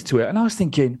 oblivious to it. And I was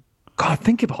thinking, God,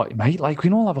 think about it, mate. Like, we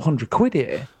can all have £100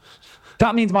 here.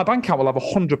 That means my bank account will have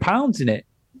 £100 in it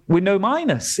with no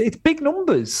minus. It's big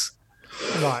numbers.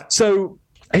 Right. So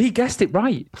he guessed it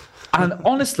right. And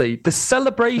honestly, the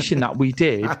celebration that we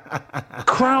did,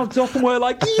 crowds up and we're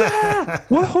like, yeah,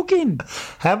 we're hugging.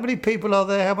 How many people are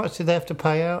there? How much did they have to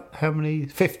pay out? How many?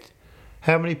 50?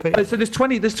 How many people? So there's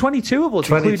 22 of us,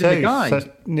 including the guy. So,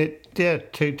 yeah,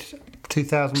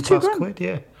 2,000 2 plus grand. quid,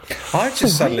 yeah. I'm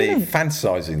just suddenly really?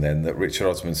 fantasising then that Richard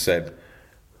Osman said,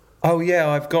 "Oh yeah,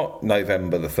 I've got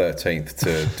November the 13th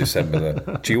to December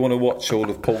the. Do you want to watch all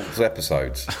of Paul's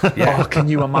episodes?" Yeah, Oh, can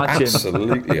you imagine?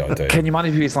 absolutely, I do. Can you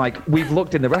imagine if he's like, we've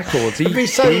looked in the records. It'd be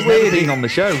so he's weird. never been on the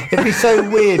show. It'd be so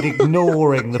weird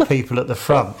ignoring the people at the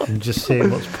front and just seeing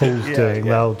what Paul's doing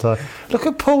the whole time. Look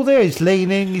at Paul there. He's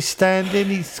leaning, he's standing,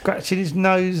 he's scratching his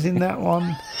nose in that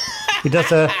one. He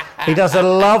does a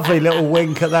lovely little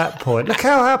wink at that point. Look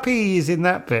how happy he is in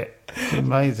that bit.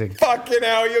 Amazing. Fucking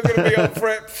hell, you're going to be on for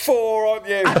it 4, aren't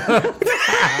you?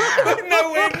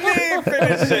 Nowhere near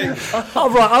finishing. All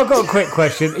right, I've got a quick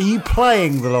question. Are you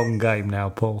playing the long game now,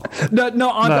 Paul? No,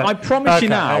 I promise you Okay,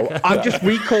 now, okay. I'm just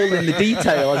recalling the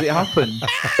detail as it happened.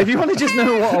 If you want to just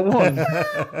know what I won.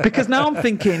 Because now I'm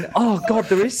thinking, oh, God,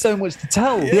 there is so much to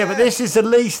tell. Yeah, but this is the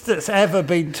least that's ever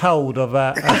been told of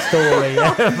a story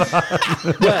ever.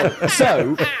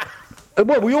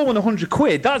 Well, we all won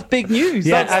 £100. That's big news.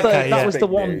 Yeah, That's okay, that yeah. was the Big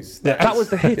one. news. That was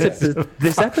the hit of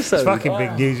this episode. It's fucking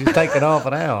big news. It's taken half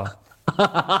an hour.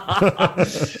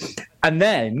 And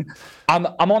then I'm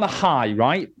on a high,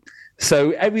 right?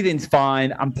 So everything's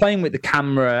fine. I'm playing with the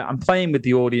camera. I'm playing with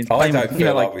the audience. I playing don't with,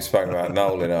 feel like we've spoken about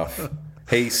Noel enough.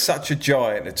 He's such a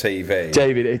giant of TV.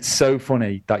 David, it's so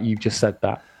funny that you've just said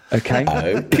that. Okay?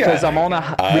 Because I'm on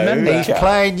a... Remember, He's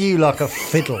playing you like a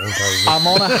fiddle, David. I'm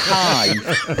on a high.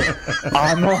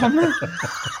 I'm on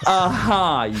a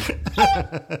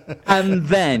high. And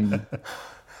then...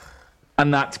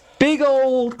 And that's big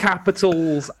old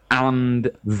capitals,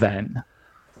 and then.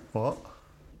 What?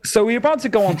 So we're about to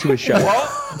go on to a show.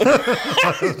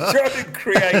 Trying to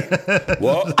create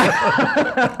what?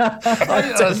 I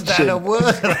don't understand a word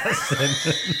of that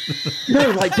sentence. No,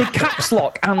 like big caps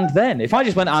lock, and then. If I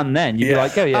just went and then, you'd be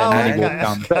like, oh yeah, and then he walked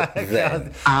down.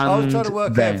 But, I was trying to work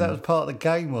out then. if that was part of the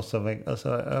game or something. I was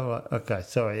like, oh, right. Okay,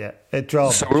 sorry, yeah.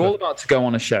 Drama. So we're all about to go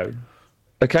on a show.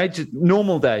 Okay, just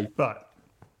normal day. Right.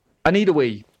 I need a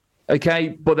wee. Okay,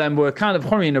 but then we're kind of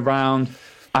hurrying around.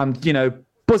 I'm,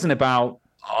 buzzing about.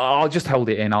 I'll just hold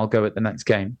it in. I'll go at the next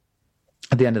game.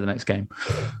 At the end of the next game.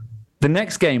 The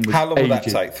next game was How long will that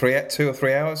ages. take? 2 or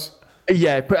 3 hours?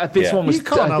 Yeah, but this one was. You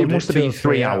can't hold It must it have been 2 or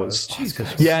 3 hours.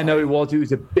 Jesus. Yeah, no, it was.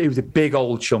 It was a big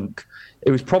old chunk.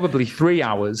 It was probably 3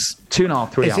 hours,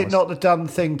 2.5, 3 Is hours. it not the done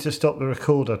thing to stop the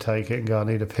recorder, take it and go, I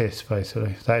need a piss,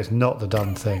 basically? That is not the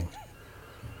done thing.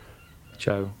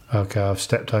 Joe? Okay, I've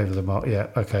stepped over the mark. Yeah,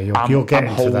 okay, you're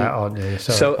getting to that, aren't you?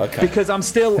 So Okay. because I'm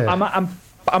still, Yeah.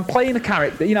 I'm playing a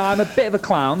character. I'm a bit of a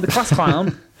clown, the class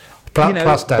clown.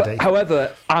 Plus daddy. But,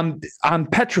 however, I'm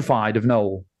petrified of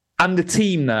Noel and the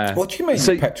team there. What do you mean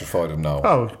So- you're petrified of Noel?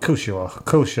 Oh, of course you are. Of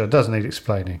course you are. Doesn't need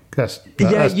explaining.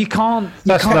 You can't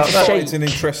that's not- shake. It's an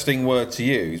interesting word to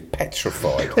use,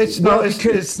 petrified. It's Well, not.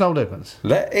 because- It's no difference.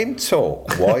 Let him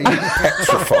talk. Why are you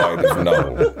petrified of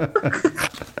Noel?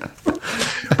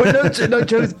 But no,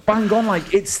 Joe's bang on.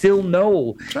 Like, it's still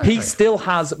Noel. He still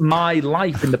has my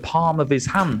life in the palm of his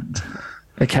hand.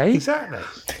 Okay? Exactly.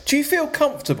 Do you feel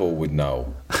comfortable with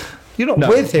Noel? You're not No,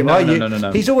 with him, no, are no, you?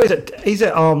 no. He's always he's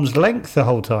at arm's length the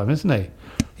whole time, isn't he?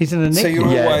 He's an enigma. So you're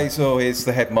Yeah. always, here's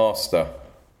the headmaster.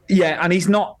 Yeah, and he's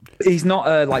not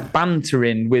like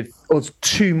bantering with us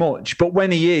too much, but when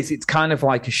he is, it's kind of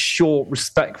like a short,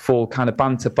 respectful kind of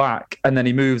banter back, and then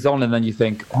he moves on, and then you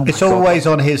think, oh my It's God. always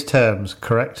on his terms,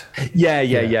 correct?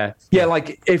 Yeah.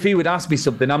 Like if he would ask me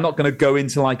something, I'm not going to go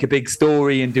into like a big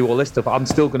story and do all this stuff. I'm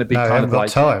still going to be No, I kind haven't of got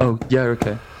like, time. oh yeah,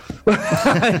 okay.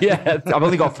 Yeah, I've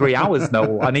only got 3 hours,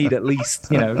 Noel. I need at least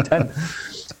 10.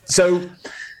 So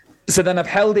then I've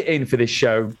held it in for this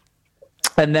show,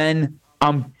 and then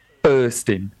I'm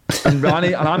bursting, and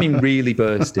I mean really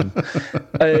bursting.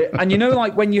 And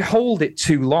like when you hold it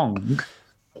too long,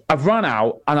 I've run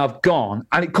out and I've gone,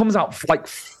 and it comes out like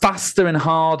faster and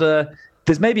harder.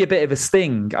 There's maybe a bit of a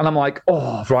sting, and I'm like,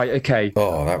 oh, right, okay.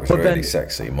 Oh, that was But really then-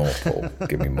 sexy. More, Paul.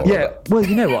 Give me more. Yeah, Of that. well,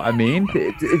 you know what I mean.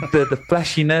 The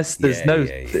fleshiness. There's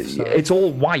Yeah. It's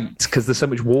all white because there's so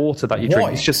much water that you drink.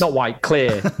 White? It's just not white,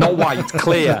 clear. Not white,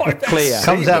 clear, clear.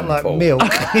 Comes out Semen, like Paul. milk.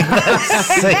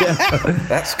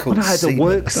 That's called I had to semen.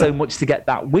 work so much to get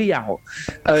that wee out.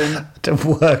 to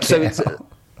work So it it's. out.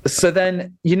 So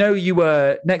then,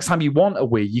 next time you want a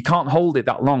wee, you can't hold it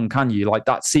that long, can you? Like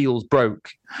that seal's broke.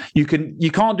 You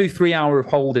can't do 3 hour of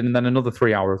holding and then another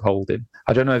 3 hour of holding.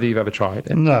 I don't know if you've ever tried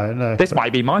it. No. This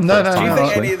might be my No, first no, time. Do you no, think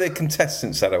actually. any of the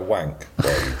contestants had a wank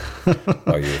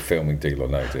while you were filming Deal or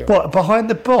No Deal? What, behind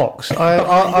the box?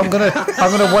 I'm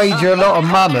gonna wager a lot of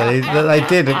money that they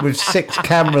did it with 6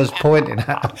 cameras pointing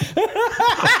at them.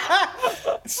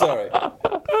 Sorry.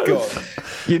 Go on.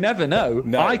 You never know.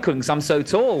 No. I couldn't because I'm so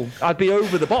tall. I'd be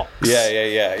over the box.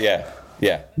 Yeah.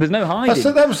 There's no hiding.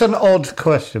 So that was an odd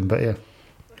question, but yeah.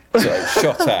 So,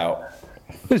 shot out.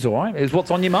 It was all right. It was what's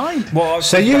on your mind. Well, I was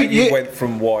So thinking you- you went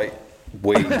from white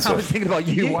weed I was to... thinking about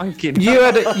you wanking.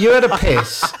 You had a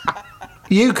piss.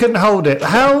 You couldn't hold it.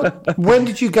 When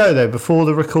did you go there? Before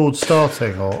the record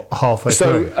starting or halfway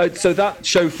through? So that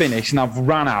show finished and I've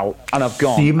ran out and I've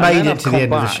gone. So you And made then it I've to the come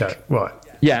end of the back. show, right?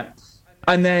 Yeah.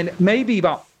 And then maybe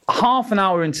about half an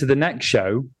hour into the next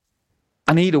show,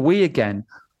 I need a wee again,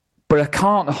 but I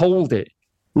can't hold it.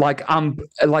 Like I'm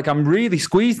really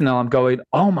squeezing and I'm going,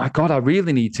 oh my God, I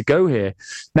really need to go here.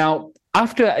 Now,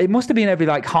 after it must have been every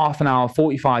like half an hour,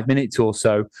 45 minutes or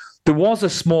so, there was a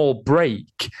small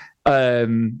break it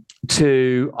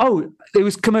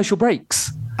was commercial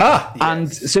breaks.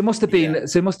 And so it must have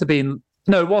been,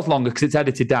 no, it was longer because it's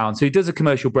edited down. So he does a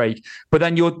commercial break, but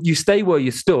then you stay where you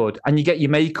stood and you get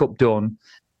your makeup done,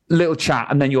 little chat,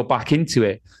 and then you're back into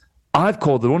it. I've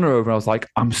called the runner over and I was like,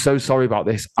 I'm so sorry about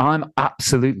this. I'm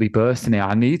absolutely bursting here.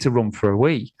 I need to run for a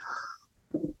wee.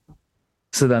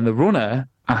 So then the runner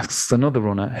asks another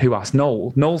runner who asks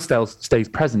Noel. Noel stays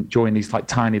present during these like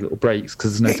tiny little breaks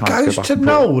because there's no It time to goes go back to and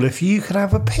forth. Noel if you can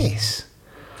have a piss.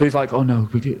 So he's like, oh no,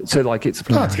 we do. So like it's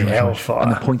Bloody hellfire.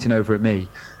 and they're pointing over at me.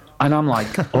 And I'm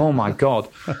like, oh my God.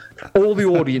 All the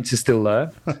audience is still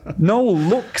there. Noel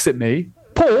looks at me,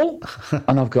 Paul,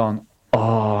 and I've gone,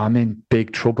 oh, I'm in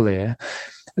big trouble here.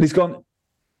 And he's gone,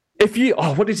 if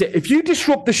you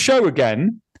disrupt the show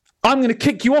again, I'm going to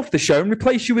kick you off the show and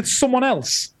replace you with someone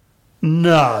else.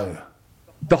 No.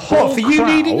 The whole What, for you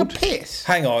crowd, needing a piss?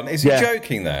 Hang on, is he Yeah.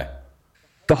 joking there?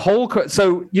 The whole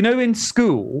so in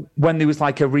school when there was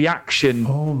like a reaction,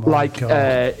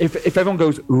 God. If everyone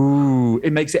goes ooh,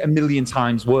 it makes it a million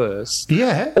times worse.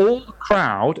 Yeah. All the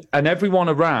crowd and everyone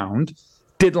around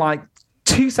did like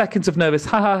 2 seconds of nervous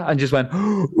haha and just went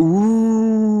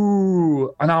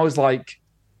ooh, and I was like,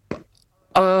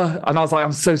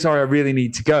 I'm so sorry, I really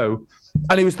need to go,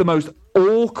 and it was the most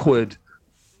awkward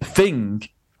thing,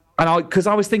 and because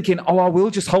I was thinking, I will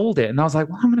just hold it, and I was like,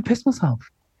 well, I'm going to piss myself.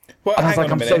 Well, And I was hang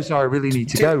like, on a I'm minute. so sorry, I really need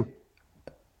to go.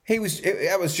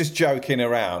 That was just joking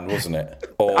around, wasn't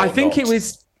it? Or I think not? it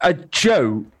was a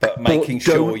joke. But making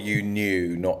sure don't- you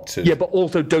knew not to. Yeah, but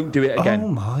also don't do it again. Oh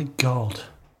my God.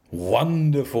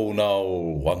 Wonderful,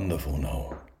 Noel. Wonderful,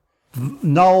 Noel.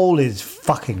 Noel is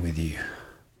fucking with you.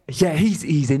 Yeah,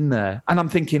 he's in there. And I'm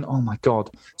thinking, oh my God.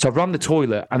 So I've run the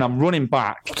toilet and I'm running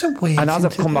back. What a weird And as thing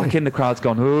I've to come do. back in, the crowd's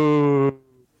gone, oh.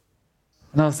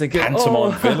 And I was thinking,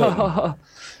 Pantomime villain.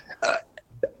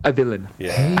 A villain.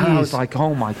 Yeah. And I was like,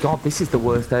 oh my God, this is the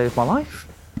worst day of my life.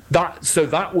 That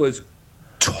was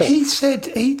tough. He said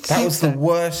That was the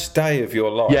worst day of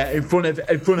your life. Yeah, in front of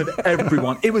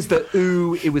everyone. It was the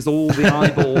ooh, it was all the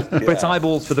eyeballs. But it's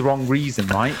eyeballs for the wrong reason,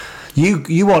 right?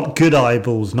 You want good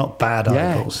eyeballs, not bad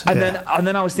Yeah. eyeballs. And Yeah.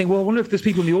 then I was thinking, well, I wonder if there's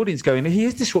people in the audience going, he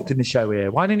is disrupting the show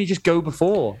here. Why didn't he just go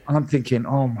before? And I'm thinking,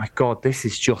 oh my God, this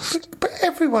is just. But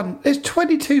everyone, there's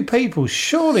 22 people.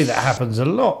 Surely that happens a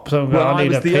lot. So Well, I need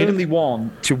was a the pin. only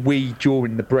one to wee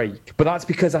during the break, but that's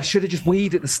because I should have just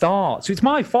weed at the start. So it's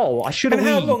my fault. I should have And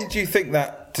how weed. long do you think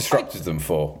that disrupted them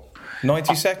for?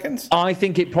 90 seconds? I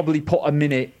think it probably put a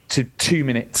minute to 2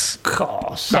 minutes.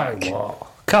 God, so what?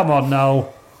 Come on,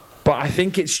 Noel. But I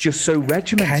think it's just so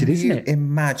regimented, Can isn't you it?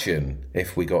 imagine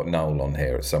if we got Noel on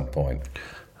here at some point?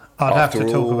 I'd have to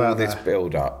After talk all about this that.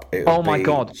 build-up, it would Oh my be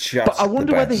God. just But I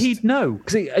wonder the whether best. he'd know,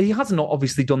 because he hasn't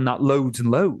obviously done that loads and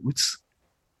loads.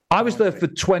 I was there for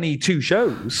 22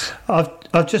 shows.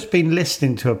 I've just been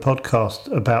listening to a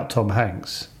podcast about Tom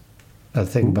Hanks. A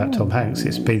thing about Tom Hanks.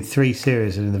 It's been 3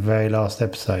 series, and in the very last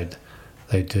episode,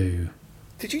 they do.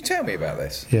 Did you tell me about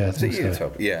this? Yeah, I Was think it you so. that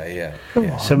told me? Yeah.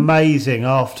 It's amazing.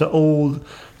 After all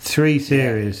 3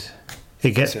 series,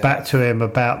 it gets back to him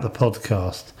about the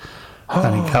podcast,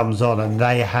 and he comes on, and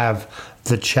they have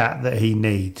the chat that he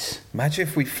needs. Imagine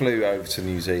if we flew over to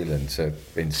New Zealand to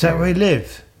Is that where he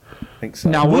live? I think so.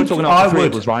 Now, we're Would- talking I about the three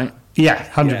of would. us, right? Yeah,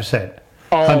 100%.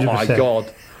 Oh my 100%.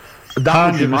 God.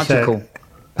 That would be 100%. magical.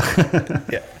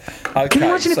 Yeah. Okay, Can you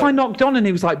imagine if so- I knocked on and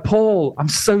he was like, Paul, I'm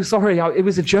so sorry. It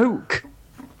was a joke.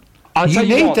 I'll You tell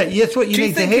need what, that. That's what you Do you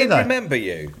need to think hear, he'd though. remember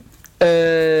you?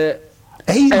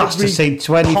 He must every have seen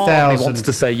part of me 20,000. wants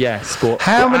to say yes, but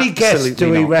How but many guests do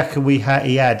absolutely we not. reckon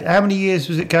he had? How many years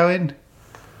was it going?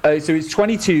 So it's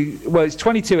 22. Well, it's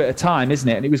 22 at a time, isn't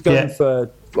it? And it was going Yeah. for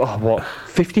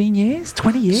 15 years,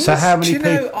 20 years. So how Do many you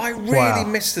know, people? I really Wow.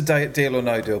 missed the day at Deal or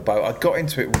No Deal boat. I got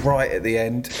into it right at the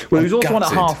end. Well, it I'm was also on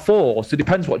at gutted. 4:30, so it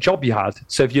depends what job you had.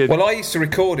 So if you, Well, I used to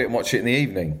record it and watch it in the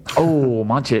evening. oh,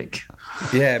 magic.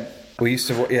 Yeah, we used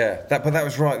to. Yeah, but that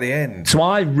was right at the end. So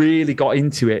I really got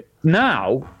into it.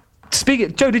 Now,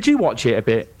 Joe, did you watch it a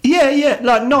bit? Yeah,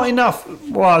 like not enough.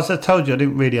 Well, as I told you, I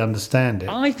didn't really understand it.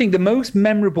 I think the most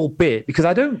memorable bit, because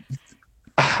I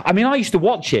used to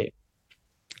watch it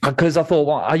because I thought,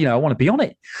 well, I want to be on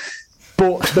it.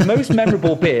 But the most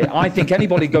memorable bit, I think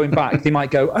anybody going back, they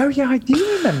might go, oh yeah, I do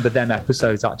remember them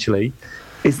episodes actually,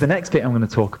 is the next bit I'm going to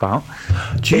talk about.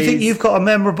 Do you think you've got a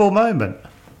memorable moment?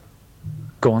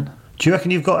 Go on. Do you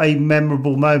reckon you've got a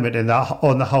memorable moment in that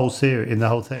on the whole series, in the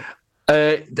whole thing?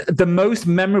 The most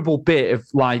memorable bit of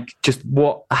like just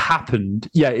what happened,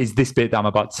 is this bit that I'm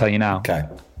about to tell you now.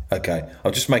 Okay.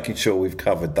 I'm just making sure we've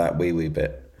covered that wee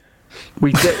bit.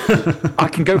 We did. I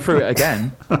can go through it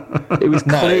again. It was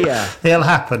clear. It'll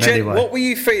happen Jen, anyway. what were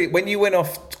you feeling when you went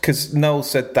off? Because Noel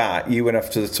said that you went off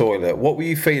to the toilet. What were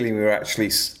you feeling? We were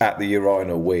actually at the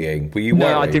urinal weeing. Were you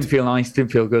worried? No, I didn't feel nice.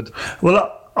 Didn't feel good. Well,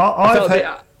 I I've felt a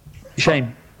had, bit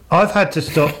shame. I've had to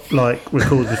stop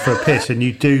recording for a piss, and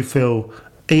you do feel,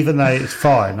 even though it's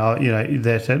fine.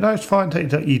 They're saying no, it's fine.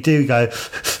 You do go.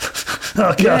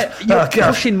 Oh, God, You're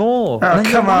pushing more. Oh, And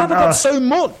then come why on, have I got so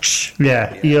much?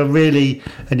 Yeah, you're really,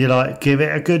 and you're like, give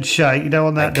it a good shake. You don't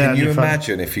want that And down can you your front.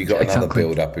 imagine if you got another Exactly.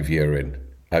 build-up of urine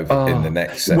over in the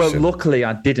next session? Well, luckily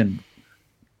I didn't.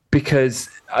 because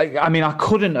I mean, I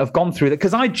couldn't have gone through that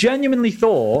because I genuinely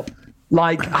thought,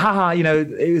 like, haha, you know,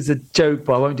 it was a joke,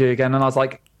 but I won't do it again. And I was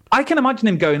like, I can imagine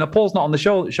him going, Paul's not on the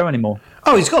show anymore.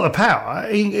 Oh, he's got the power.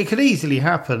 It could easily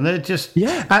happen. They're just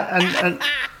and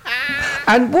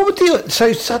what would you?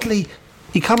 So suddenly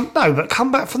you come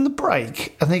back from the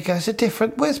break, and he goes a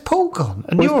different. Where's Paul gone?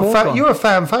 And you're a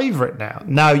fan favourite now.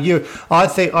 No, I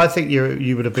think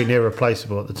you would have been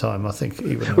irreplaceable at the time. I think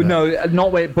he would have. Well, no,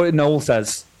 not what Noel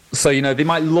says. So, you know, they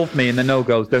might love me, and then Noel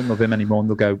goes, don't love him anymore, and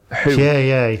they'll go, who?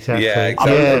 Yeah, exactly. Yeah,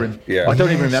 exactly. I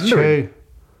don't even remember him.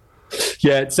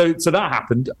 Yeah, so that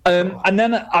happened. And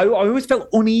then I always felt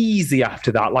uneasy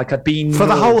after that, like I'd been for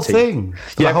naughty. the whole thing.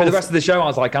 For the rest of the show, I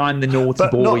was like, I'm the naughty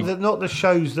boy. Not the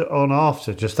shows that are on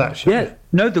after, just that show. Yeah,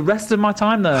 no, the rest of my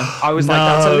time there, I was like,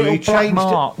 that's a little black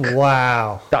mark.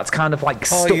 Wow. That's kind of like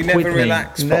stuck with me. You never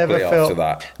relaxed properly after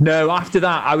that? No, after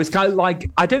that, I was kind of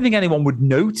like, I don't think anyone would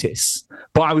notice,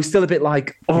 but I was still a bit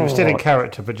like, You were still in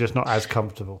character, but just not as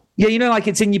comfortable. Yeah, you know, like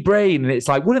it's in your brain, and it's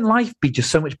like, wouldn't life be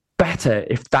just so much better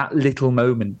if that little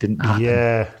moment didn't happen?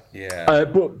 Yeah.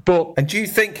 But and do you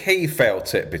think he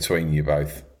felt it between you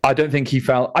both? I don't think he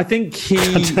felt. I think he.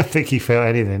 I don't think he felt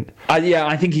anything.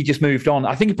 I think he just moved on.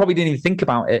 I think he probably didn't even think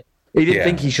about it. He didn't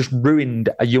think he's just ruined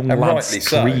a young lad's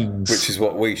dreams. Which is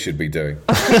what we should be doing.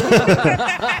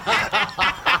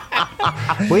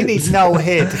 We need Noel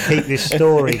here to keep this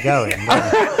story going.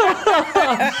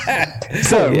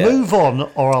 So move on,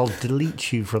 or I'll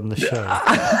delete you from the show.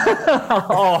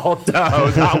 Oh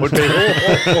no, that would be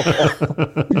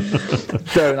awful.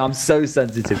 Don't. I'm so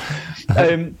sensitive.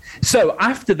 So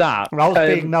after that, I was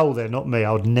being Noel there, not me.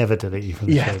 I would never delete you from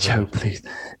the show. Yeah, Joe, please.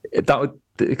 That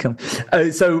would come.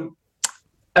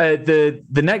 The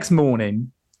next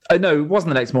morning. No, it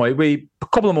wasn't the next morning. A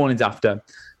couple of mornings after,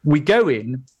 we go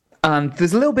in. And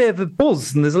there's a little bit of a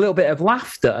buzz and there's a little bit of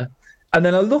laughter. And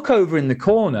then I look over in the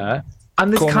corner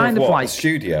and there's kind of like...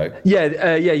 studio?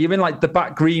 Yeah, you're in like the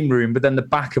back green room, but then the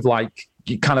back of like,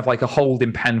 kind of like a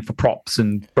holding pen for props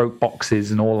and broke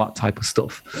boxes and all that type of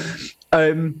stuff.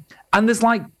 And there's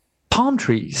like palm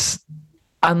trees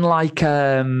and like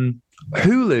hula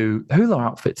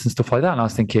outfits and stuff like that. And I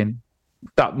was thinking,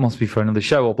 that must be for another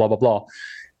show or blah, blah, blah.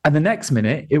 And the next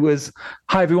minute it was,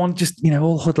 hi everyone, just, you know,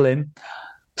 all huddle in.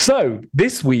 So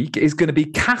this week is going to be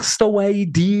Castaway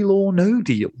Deal or No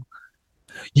Deal.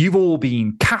 You've all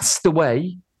been cast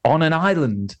away on an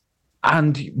island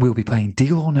and we'll be playing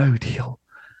Deal or No Deal.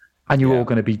 And you're all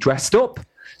going to be dressed up.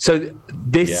 So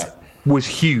this was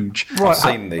huge. Right, I've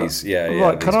seen these.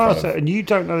 Right, can I ask that? And you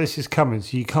don't know this is coming,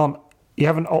 so you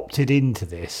haven't opted into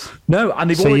this. No, and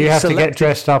they've so already you have selected... to get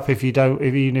dressed up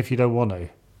even if you don't want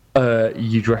to.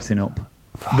 You dressing up.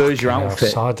 There's your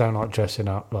outfit. I don't like dressing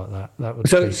up like that. That would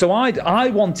so I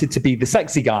wanted to be the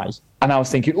sexy guy, and I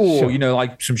was thinking, you know,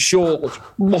 like some short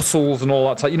muscles and all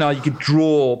that type. You know, you could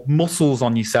draw muscles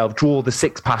on yourself, draw the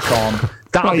six pack on.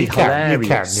 That'd be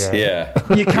hilarious.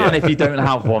 You can if you don't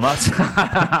have one. That's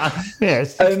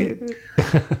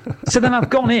So then I've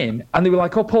gone in, and they were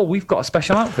like, "Oh, Paul, we've got a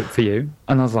special outfit for you."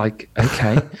 And I was like,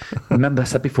 "Okay." Remember, I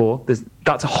said before,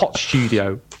 that's a hot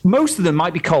studio. Most of them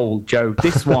might be cold, Joe.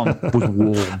 This one was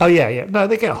warm. Oh yeah. No,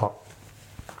 they get hot.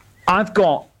 I've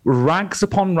got rags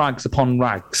upon rags upon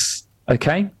rags.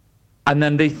 Okay, and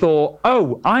then they thought,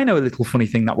 "Oh, I know a little funny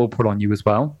thing that we'll put on you as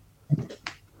well."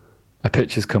 A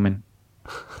picture's coming.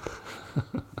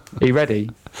 Are you ready?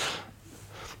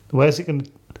 Where's it going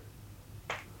to...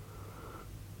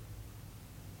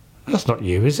 That's not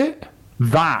you, is it?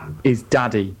 That is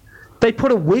Daddy. They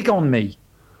put a wig on me.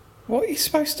 What are you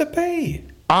supposed to be?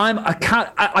 I'm a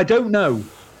cat. I don't know.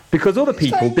 Because other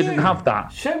people didn't have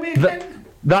that. Show me again.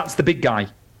 That's the big guy.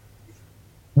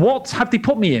 What have they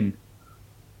put me in?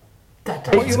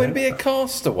 What, you would be a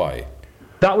castaway?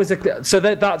 That was so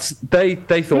they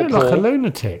thought, Paul, like a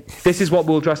lunatic. This is what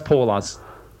we'll dress Paul as.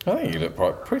 I think you look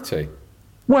quite pretty.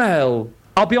 Well,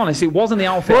 I'll be honest, it wasn't the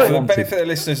outfit For I the wanted. benefit of the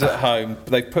listeners at home,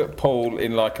 they put Paul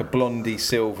in like a blondy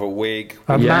silver wig.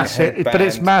 Massive, but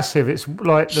it's massive. It's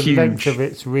like the Huge. length of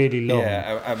it's really long.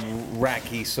 Yeah, and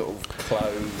raggy sort of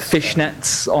clothes.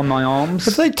 Fishnets on my arms.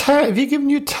 Have you given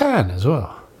you a tan as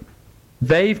well?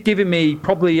 They've given me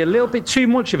probably a little bit too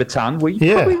much of a tan. We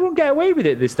probably won't get away with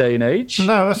it this day and age.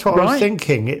 No, that's what I was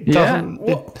thinking. It doesn't.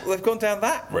 What? They've gone down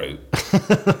that route.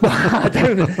 I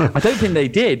don't think they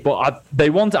did, but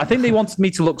I think they wanted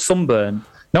me to look sunburned.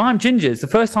 No, I'm ginger. It's the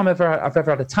first time I've ever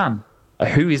had a tan.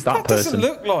 Who is that person? Doesn't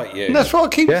look like you. That's what I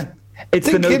keep. Yeah,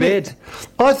 it's the no beard.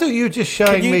 I thought you were just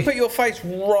showing Can me. you put your face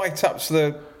right up to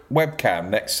the webcam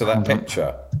next to that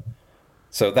picture?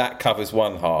 So that covers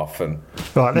one half, and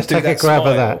Right, let's do take a that grab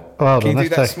of smile. that. Hold Can on, you do let's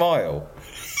that take- smile?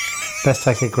 Let's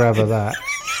take a grab of that.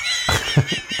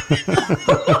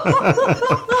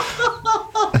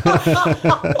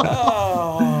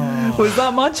 Was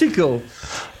that magical?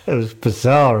 It was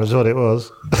bizarre, is what it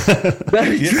was.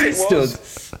 They Yes, it dressed was.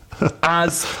 us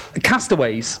as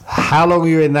castaways. How long were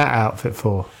you in that outfit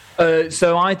for?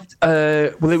 So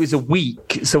it was a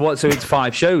week. So it's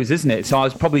 5 shows, isn't it? So I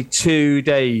was probably 2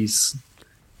 days,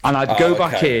 and I'd go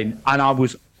back okay. in, and I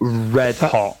was red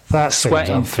hot, That seems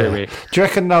sweating unfair. through it. Do you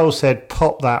reckon Noel said,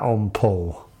 pop that on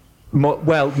Paul?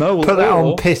 Well, no, Put that on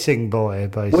or- Pissing Boy,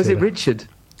 basically. was it Richard?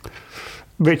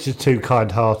 Richard's too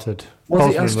kind-hearted. Was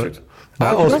it Osmond Astrid?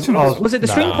 No, Was it the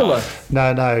string puller?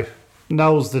 No.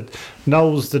 Noel's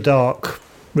the dark,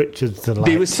 Richard's the light.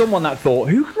 There was someone that thought,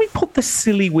 who can we put the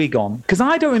silly wig on? Because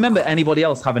I don't remember anybody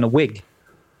else having a wig.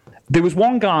 There was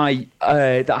one guy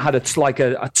that had a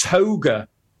toga,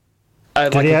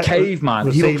 like a caveman.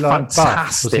 Was He he looked like buff?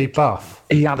 fantastic. Was he buff?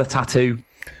 He had a tattoo.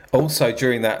 Also,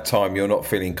 during that time, you're not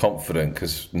feeling confident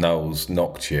because Noel's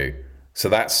knocked you. So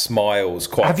that smile's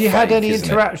quite Have you had fake, any isn't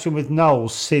it? interaction with Noel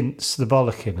since the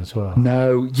bollocking as well?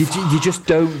 No, you just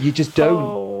don't. You just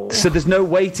don't. So there's no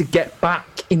way to get back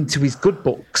into his good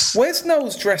books. Where's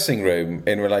Noel's dressing room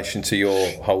in relation to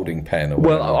your holding pen? Or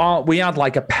whatever? Well, we had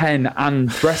like a pen and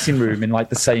dressing room in like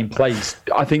the same place.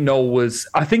 I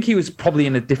think he was probably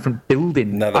in a different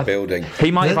building. Another building. He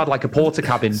might have had like a porter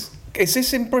cabin. Is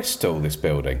this in Bristol, this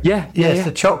building? Yeah. Yes,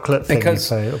 the chocolate thing Because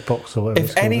you say, a box or whatever.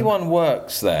 If anyone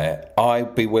works there,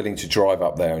 I'd be willing to drive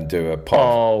up there and do a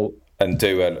pod and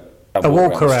do a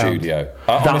walk around the studio.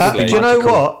 Honestly, do you know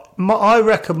what? I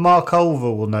reckon Mark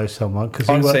Olver will know someone because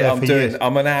he worked there for years.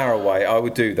 I'm an hour away. I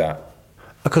would do that.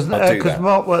 Because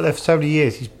Mark worked there for so many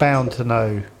years, he's bound to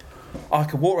know. I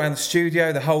could walk around the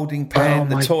studio, the holding pen,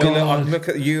 the my toilet. God. I could look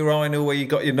at the urinal where you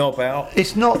got your knob out.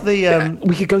 It's not the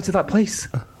We could go to that place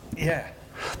Yeah.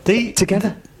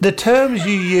 together. The terms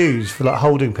you use for like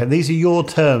holding pen. These are your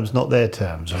terms, not their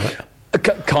terms, right?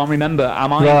 Can't remember.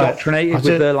 Am I Right. indoctrinated I with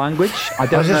just- their language? I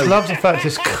don't I just know. love the fact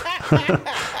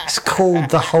it's called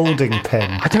the holding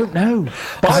pen. I don't know.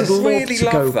 But I'd love really to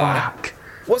love go that. back.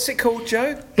 What's it called,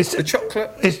 Joe? It's the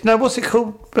chocolate. It's no, what's it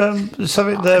called?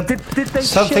 Something Did they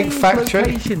something change factory.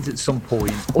 locations at some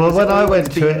point? Or Well, was when it I always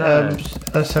went to been it, there?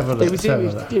 let's have a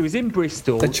look. It was in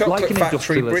Bristol, The chocolate like an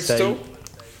factory, industrial Bristol. estate.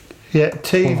 Yeah,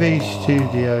 TV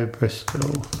Studio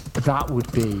Bristol. That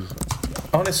would be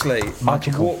Honestly, I could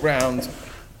Magical. walk round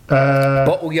Uh,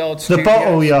 Bottle Yard the Studios.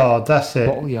 Bottle Yard. That's it.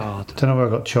 Bottle Yard. Don't know where I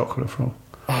got chocolate from.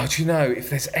 Oh, do you know if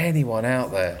there's anyone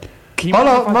out there? Can you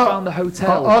imagine if I Mark- found the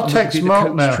hotel? I'll and we text could do the Mark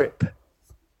coach now. Trip?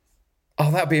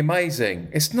 Oh, that'd be amazing.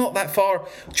 It's not that far.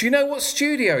 Do you know what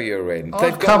studio you're in? I'll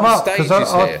They've come got up stages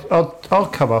because here. I'll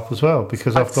come up as well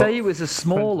because I'd I've got. say it was a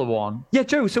smaller one. Yeah,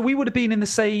 Joe. So we would have been in the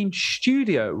same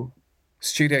studio.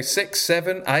 Studio 6,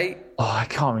 7, 8. Oh, I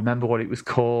can't remember what it was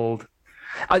called.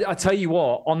 I tell you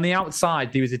what, on the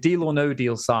outside, there was a deal or no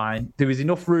deal sign. There was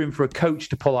enough room for a coach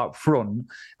to pull out front,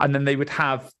 and then they would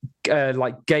have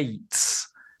like gates,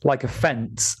 like a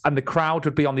fence, and the crowd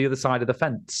would be on the other side of the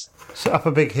fence. So up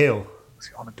a big hill. Was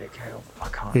it on a big hill? I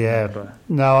can't Yeah. remember.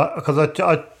 No,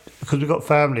 because we've got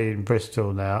family in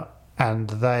Bristol now, and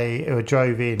they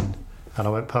drove in, and I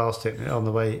went past it on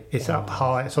the way. It's up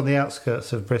high. It's on the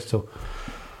outskirts of Bristol.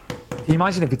 Can you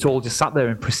imagine if it's all just sat there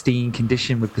in pristine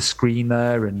condition with the screen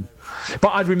there? But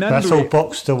I'd remember That's all it.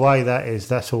 boxed away.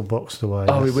 That's all boxed away.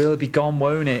 Oh, it That's- will be gone,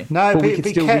 won't it? No, but we be- could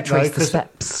be still kept, retrace though, the 'cause-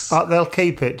 steps. They'll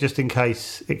keep it just in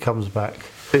case it comes back.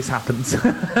 This happens.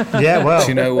 Yeah, well. Do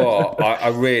you know what?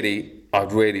 I'd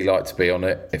really like to be on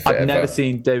it. If it I've ever. never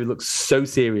seen David look so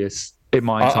serious in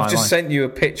my entire I've just life. sent you a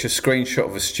screenshot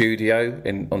of a studio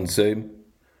on Zoom.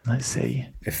 Let's see.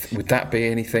 Would that be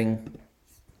anything?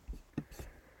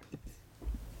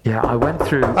 Yeah, I went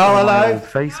through hello. my old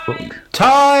Facebook.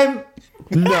 Time.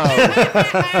 No.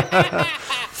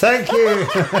 Thank you.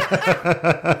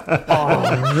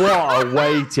 Oh, what a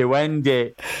way to end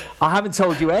it. I haven't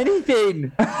told you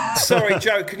anything. Sorry,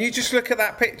 Joe. Can you just look at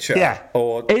that picture? Yeah.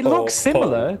 It looks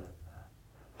similar.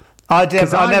 I did.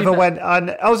 'Cause I I never remem- went.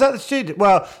 I was at the studio.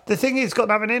 Well, the thing is, it's got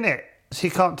nothing in it, so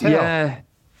you can't tell. Yeah.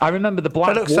 I remember the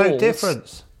black It looks walls. so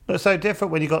different. Looks so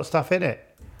different when you got stuff in it.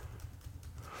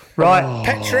 Right,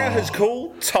 Petra has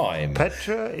called time.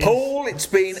 Petra. Is, Paul, it's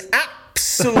been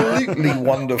absolutely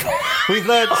wonderful. we've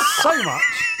learned so much.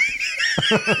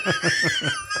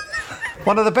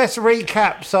 One of the best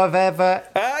recaps I've ever.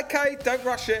 Okay, don't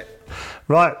rush it.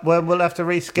 Right, well, we'll have to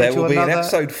reschedule There will be another. an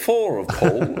episode 4 of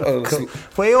Paul.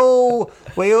 We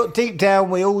all deep down,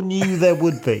 we all knew there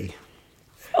would be.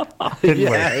 Didn't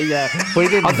Yeah, we? yeah. We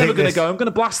didn't I'm never think going to this- go. I'm going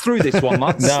to blast through this one,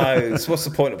 lads. No, what's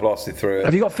the point of blasting through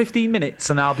Have it? you got 15 minutes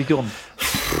and I'll be done?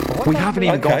 We haven't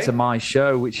even got Okay. to my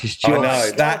show, which is just. I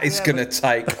know, that is going to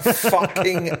take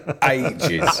fucking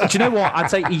ages. Do you know what? I'd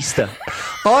say Easter.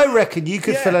 I reckon you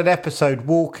could fill an episode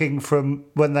walking from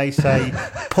when they say,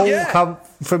 Paul, come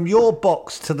from your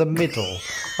box to the middle.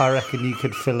 I reckon you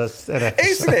could fill an episode.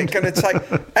 Isn't it going to take...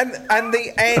 And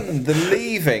the end, the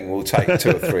leaving will take 2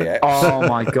 or 3 eps. Oh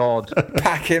my God.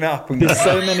 Packing up and There's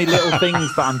so many little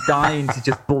things that I'm dying to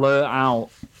just blurt out.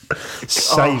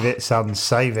 Save it, son,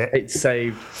 save it. It's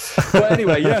saved. But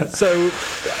anyway, yeah, so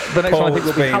the next one I think Paul, will it's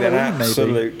be been an Halloween, maybe.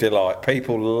 absolute delight.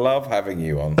 People love having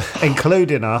you on.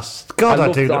 Including us. God, I I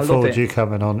loved do it, I look loved forward it. to you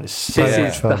coming on. It's so This much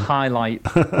is fun. the highlight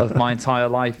of my entire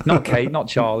life. Not Kate, not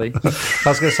Charlie. I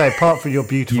was going to say, apart from your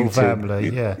beautiful You two. family,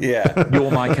 yeah. Yeah.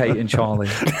 You're my Kate and Charlie.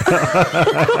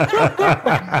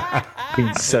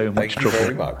 In so much Thank you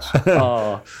very trouble. much.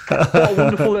 Oh, what a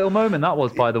wonderful little moment that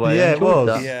was, by the way. I Yeah, it enjoyed was.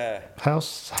 that. Yeah.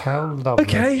 How lovely.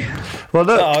 Okay. Well,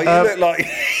 look, Oh, you look like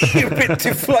you're a bit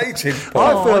deflated, Paul.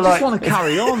 I feel I like just want to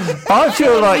carry on. I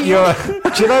feel like you're.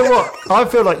 Do you know what? I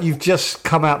feel like you've just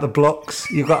come out the blocks.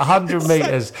 You've got 100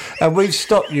 metres, and we've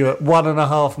stopped you at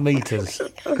 1.5 metres.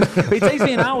 It takes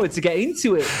me an hour to get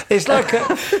into it. It's like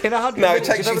in 100 No, it metres.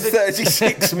 takes you know,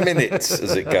 36 minutes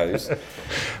as it goes.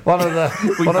 one of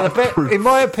the best. In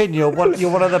my opinion, you're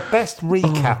one of the best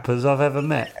recappers I've ever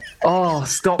met. Oh,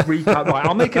 stop recap. Right,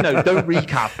 I'll make a note. Don't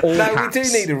recap. All No, caps. we do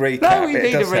need a recap. No, we It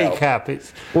need a does help. recap.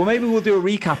 It's Well, maybe we'll do a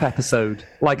recap episode,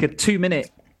 like a 2-minute.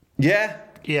 Yeah,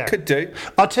 Yeah. could do.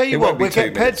 I'll tell you It what. won't be We'll 2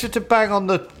 get minutes. Pedro to bang on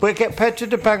the. We'll get Pedro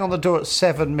to bang on the door at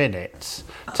 7 minutes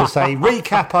to say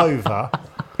recap over.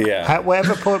 Yeah. At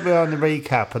whatever point we are on the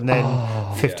recap, and then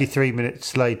 53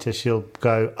 minutes later she'll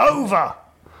go over.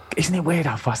 Isn't it weird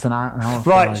how fast an hour Right,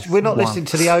 flies? we're not Wow. listening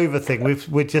to the over thing.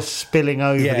 We're just spilling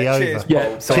over Yeah, the cheers, over.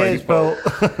 Paul. Yeah, sorry, Cheers, Paul.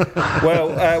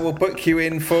 Well, we'll book you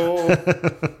in for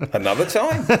another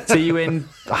time. See you in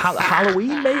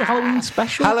Halloween, mate. Halloween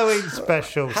special. Halloween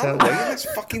special. Halloween, that's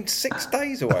fucking 6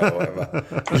 days away or whatever.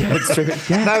 Yeah, it's true.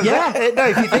 Yeah, No, yeah. no,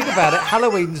 if you think about it,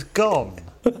 Halloween's gone.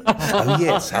 Oh,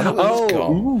 yes, Halloween's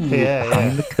gone. Ooh, Yeah,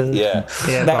 behind the curtain. Yeah.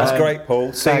 Yeah, That was but- great,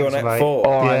 Paul. See you on Thanks, at mate. 4.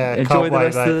 All right. Yeah, Enjoy can't the wait,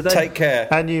 rest mate. of the day. Take care.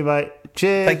 And you, mate.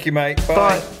 Cheers. Thank you, mate.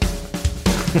 Bye.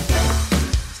 Bye.